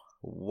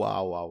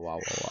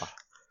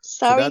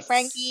 Sorry, so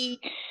Frankie.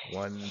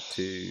 1,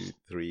 2,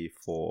 3,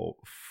 4,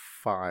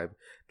 5.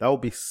 That will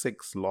be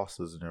 6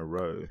 losses in a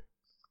row.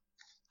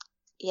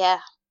 Yeah.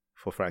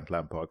 For Frank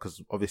Lampard,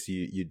 because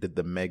obviously you did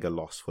the mega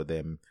loss for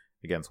them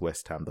against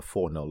West Ham, the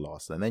 4-0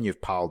 loss, and then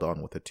you've piled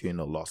on with a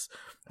 2-0 loss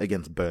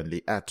against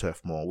Burnley at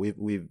Turf Moor.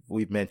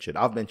 I've mentioned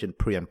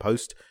pre and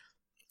post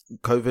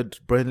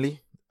COVID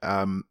Burnley,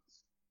 and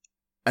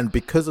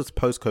because it's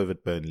post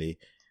COVID Burnley,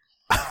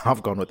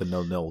 I've gone with the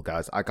 0-0,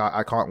 guys. I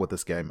can't with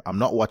this game. I'm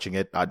not watching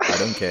it. I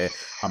don't care.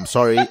 I'm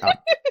sorry.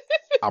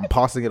 I'm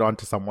passing it on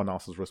to someone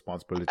else's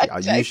responsibility. I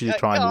usually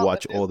try and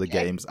watch all the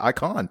games. I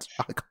can't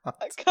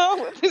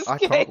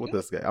with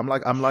this game. I'm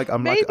like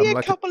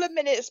a couple of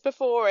minutes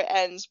before it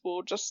ends,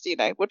 we'll just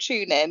we'll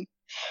tune in.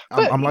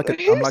 I'm like a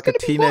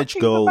teenage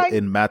girl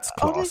in maths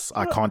class.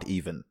 I can't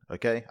even.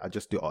 Okay, I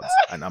just do odds,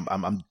 and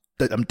I'm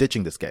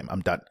ditching this game.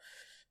 I'm done.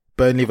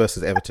 Burnley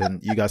versus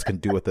Everton. You guys can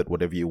do with it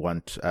whatever you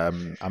want.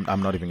 I'm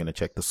not even going to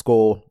check the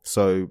score.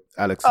 So,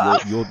 Alex,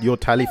 your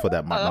tally for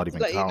that might not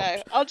even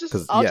count. I'll just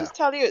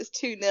tell you it's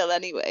 2-0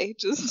 anyway.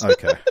 Just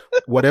okay.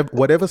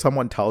 Whatever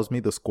someone tells me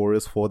the score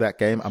is for that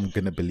game, I'm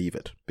going to believe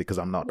it because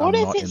I'm not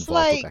involved with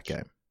that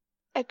game.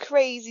 A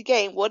crazy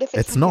game. What if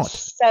it's not?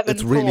 7-4?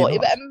 It's really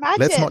not.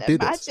 Let's not do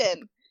this,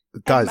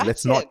 guys.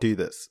 Let's not do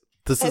this.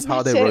 This is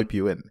how they rope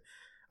you in.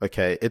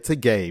 Okay, it's a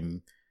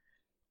game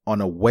on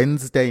a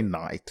Wednesday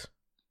night.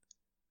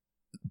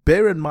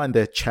 Bear in mind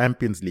there are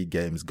Champions League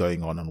games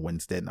going on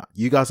Wednesday night.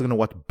 You guys are going to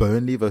watch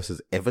Burnley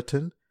versus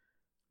Everton?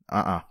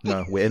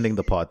 No, we're ending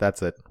the pod.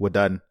 That's it. We're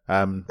done.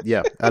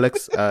 Yeah,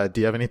 Alex, do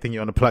you have anything you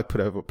want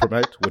to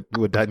promote?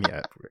 We're done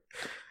yet.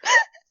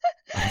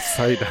 I'm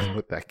so done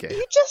with that game.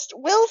 You just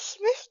Will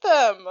Smith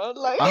them.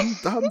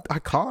 I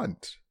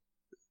can't.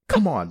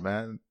 Come on,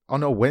 man.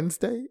 On a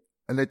Wednesday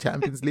in the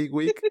Champions League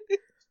week?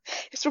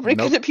 It's probably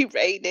going to be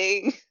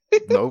raining.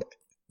 Nope.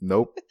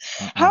 Mm-mm.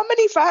 How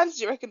many fans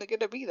do you reckon are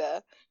going to be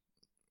there?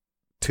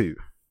 2.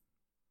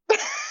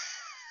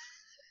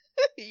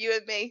 You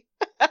and me.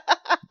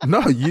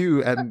 No,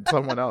 you and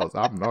someone else.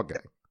 I'm not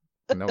going.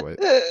 No way.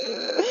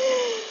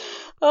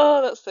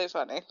 Oh, that's so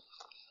funny.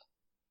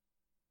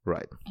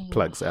 Right.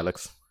 Plugs,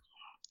 Alex.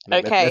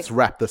 Okay. Let's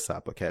wrap this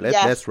up. Okay.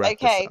 Let's wrap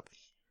this up.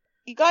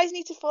 You guys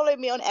need to follow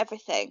me on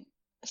everything,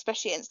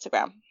 especially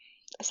Instagram.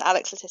 It's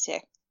Alex Letitia.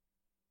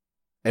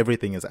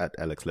 Everything is at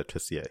Alex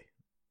Letitia.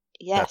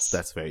 Yes.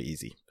 That's very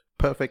easy.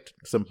 perfect,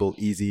 simple,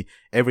 easy.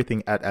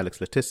 Everything at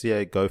Alex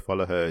Letitia. Go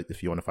follow her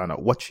if you want to find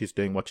out what she's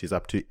doing, what she's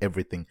up to.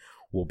 Everything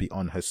will be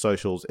on her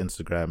socials,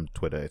 Instagram,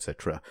 Twitter,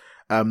 etc.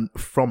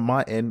 From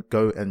my end,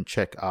 go and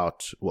check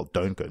out, well,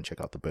 don't go and check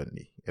out the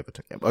Burnley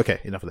Everton game. Okay,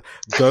 enough of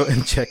that. Go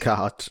and check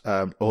out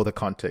all the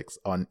context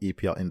on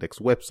EPL Index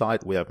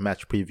website. We have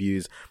match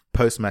previews,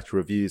 post-match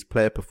reviews,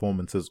 player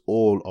performances,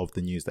 all of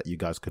the news that you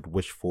guys could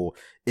wish for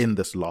in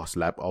this last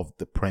lap of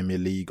the Premier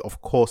League.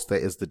 Of course, there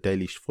is the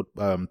daily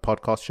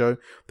podcast show,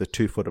 the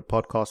Two-Footed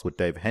Podcast with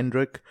Dave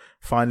Hendrick.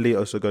 Finally,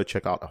 also go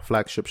check out our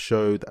flagship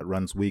show that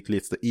runs weekly.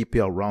 It's the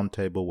EPL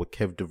Roundtable where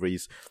Kev De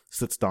Vries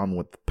sits down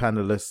with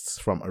panelists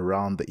from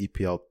around the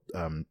EPL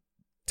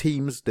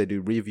teams. They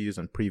do reviews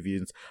and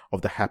previews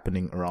of the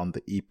happening around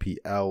the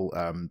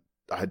EPL.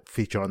 I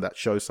feature on that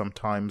show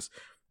sometimes,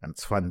 and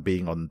it's fun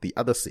being on the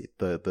other seat,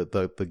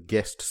 the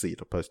guest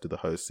seat opposed to the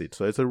host seat.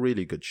 So it's a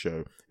really good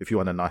show if you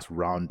want a nice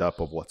roundup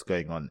of what's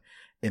going on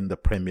in the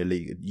Premier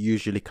League. It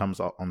usually comes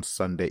out on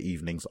Sunday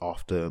evenings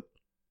after,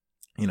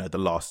 you know, the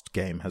last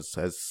game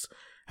has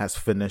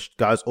finished.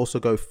 Guys, also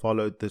go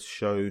follow this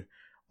show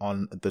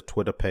on the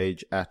Twitter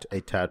page at A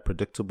Tad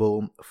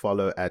Predictable.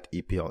 Follow at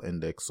EPL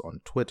Index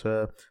on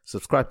Twitter.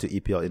 Subscribe to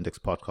EPL Index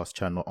podcast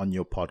channel on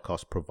your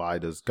podcast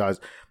providers. Guys,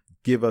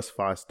 give us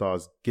 5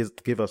 stars.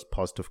 Give us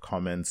positive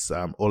comments.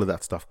 All of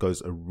that stuff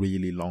goes a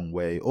really long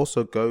way.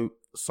 Also, go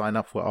sign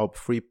up for our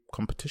free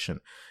competition.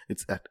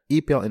 It's at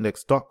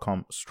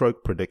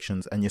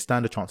EPLindex.com/predictions, and you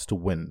stand a chance to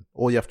win.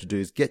 All you have to do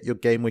is get your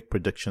game week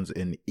predictions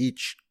in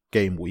each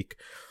game week.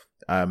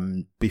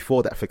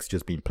 Before that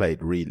fixture's been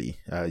played, really.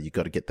 You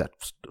got to get that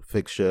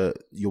fixture,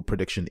 your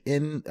prediction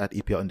in at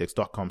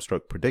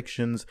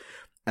EPLindex.com/predictions.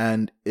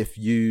 And if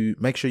you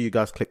make sure you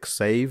guys click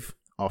save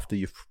after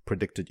you've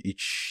predicted each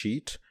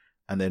sheet,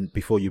 and then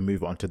before you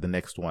move on to the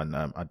next one,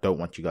 I don't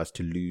want you guys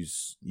to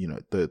lose, you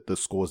know, the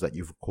scores that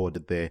you've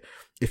recorded there.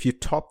 If you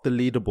top the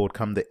leaderboard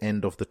come the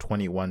end of the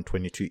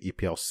 21-22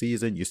 EPL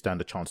season, you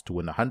stand a chance to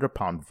win a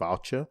 £100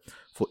 voucher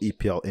for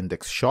EPL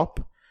Index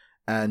Shop.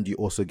 And you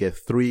also get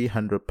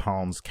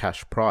 £300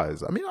 cash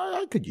prize. I mean,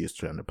 I could use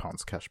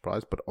 £300 cash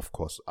prize, but of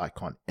course I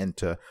can't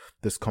enter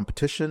this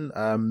competition.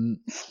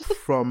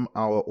 From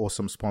our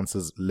awesome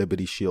sponsors,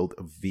 Liberty Shield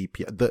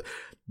VPN. The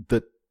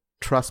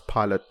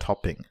Trustpilot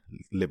topping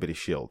Liberty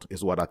Shield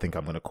is what I think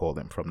I'm going to call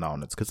them from now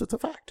on. It's because it's a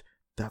fact.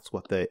 That's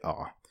what they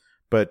are.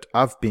 But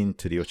I've been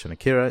Tadio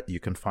Chinakira. You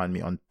can find me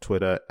on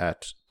Twitter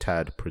at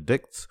Tad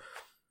Predicts.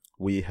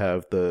 We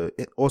have the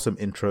awesome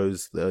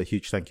intros. A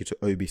huge thank you to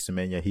Obi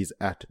Semenya. He's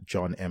at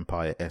John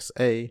Empire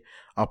SA.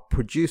 Our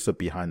producer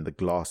behind the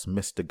glass,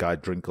 Mr. Guy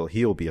Drinkle.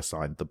 He'll be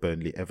assigned the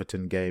Burnley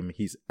Everton game.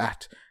 He's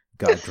at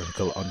Guy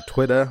Drinkle on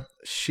Twitter.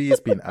 She's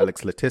been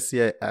Alex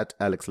Letitia at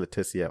Alex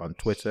Letitia on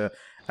Twitter.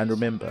 And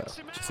remember,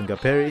 Chisinga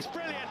Perry,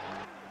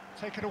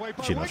 Taken away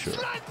by Gino Wicks. Shura.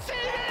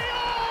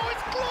 Oh,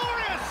 it's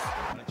glorious!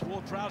 And it's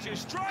Ward-Prowse who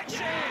strikes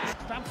it!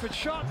 Bamford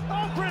shot.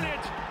 Oh,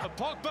 brilliant! And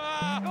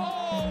Pogba.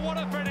 Oh, what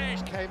a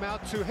finish! Came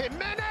out to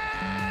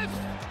Jimenez!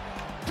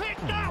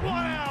 Picked that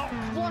one out!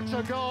 What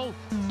a goal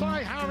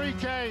by Harry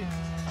Kane!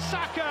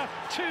 Saka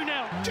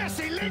 2-0.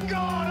 Jesse Lingard!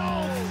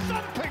 Oh,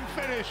 thumping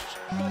finish!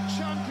 The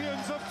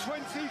champions of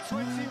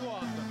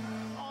 2021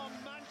 are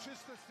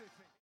Manchester City.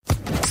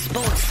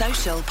 Sports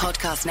Social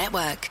Podcast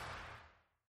Network.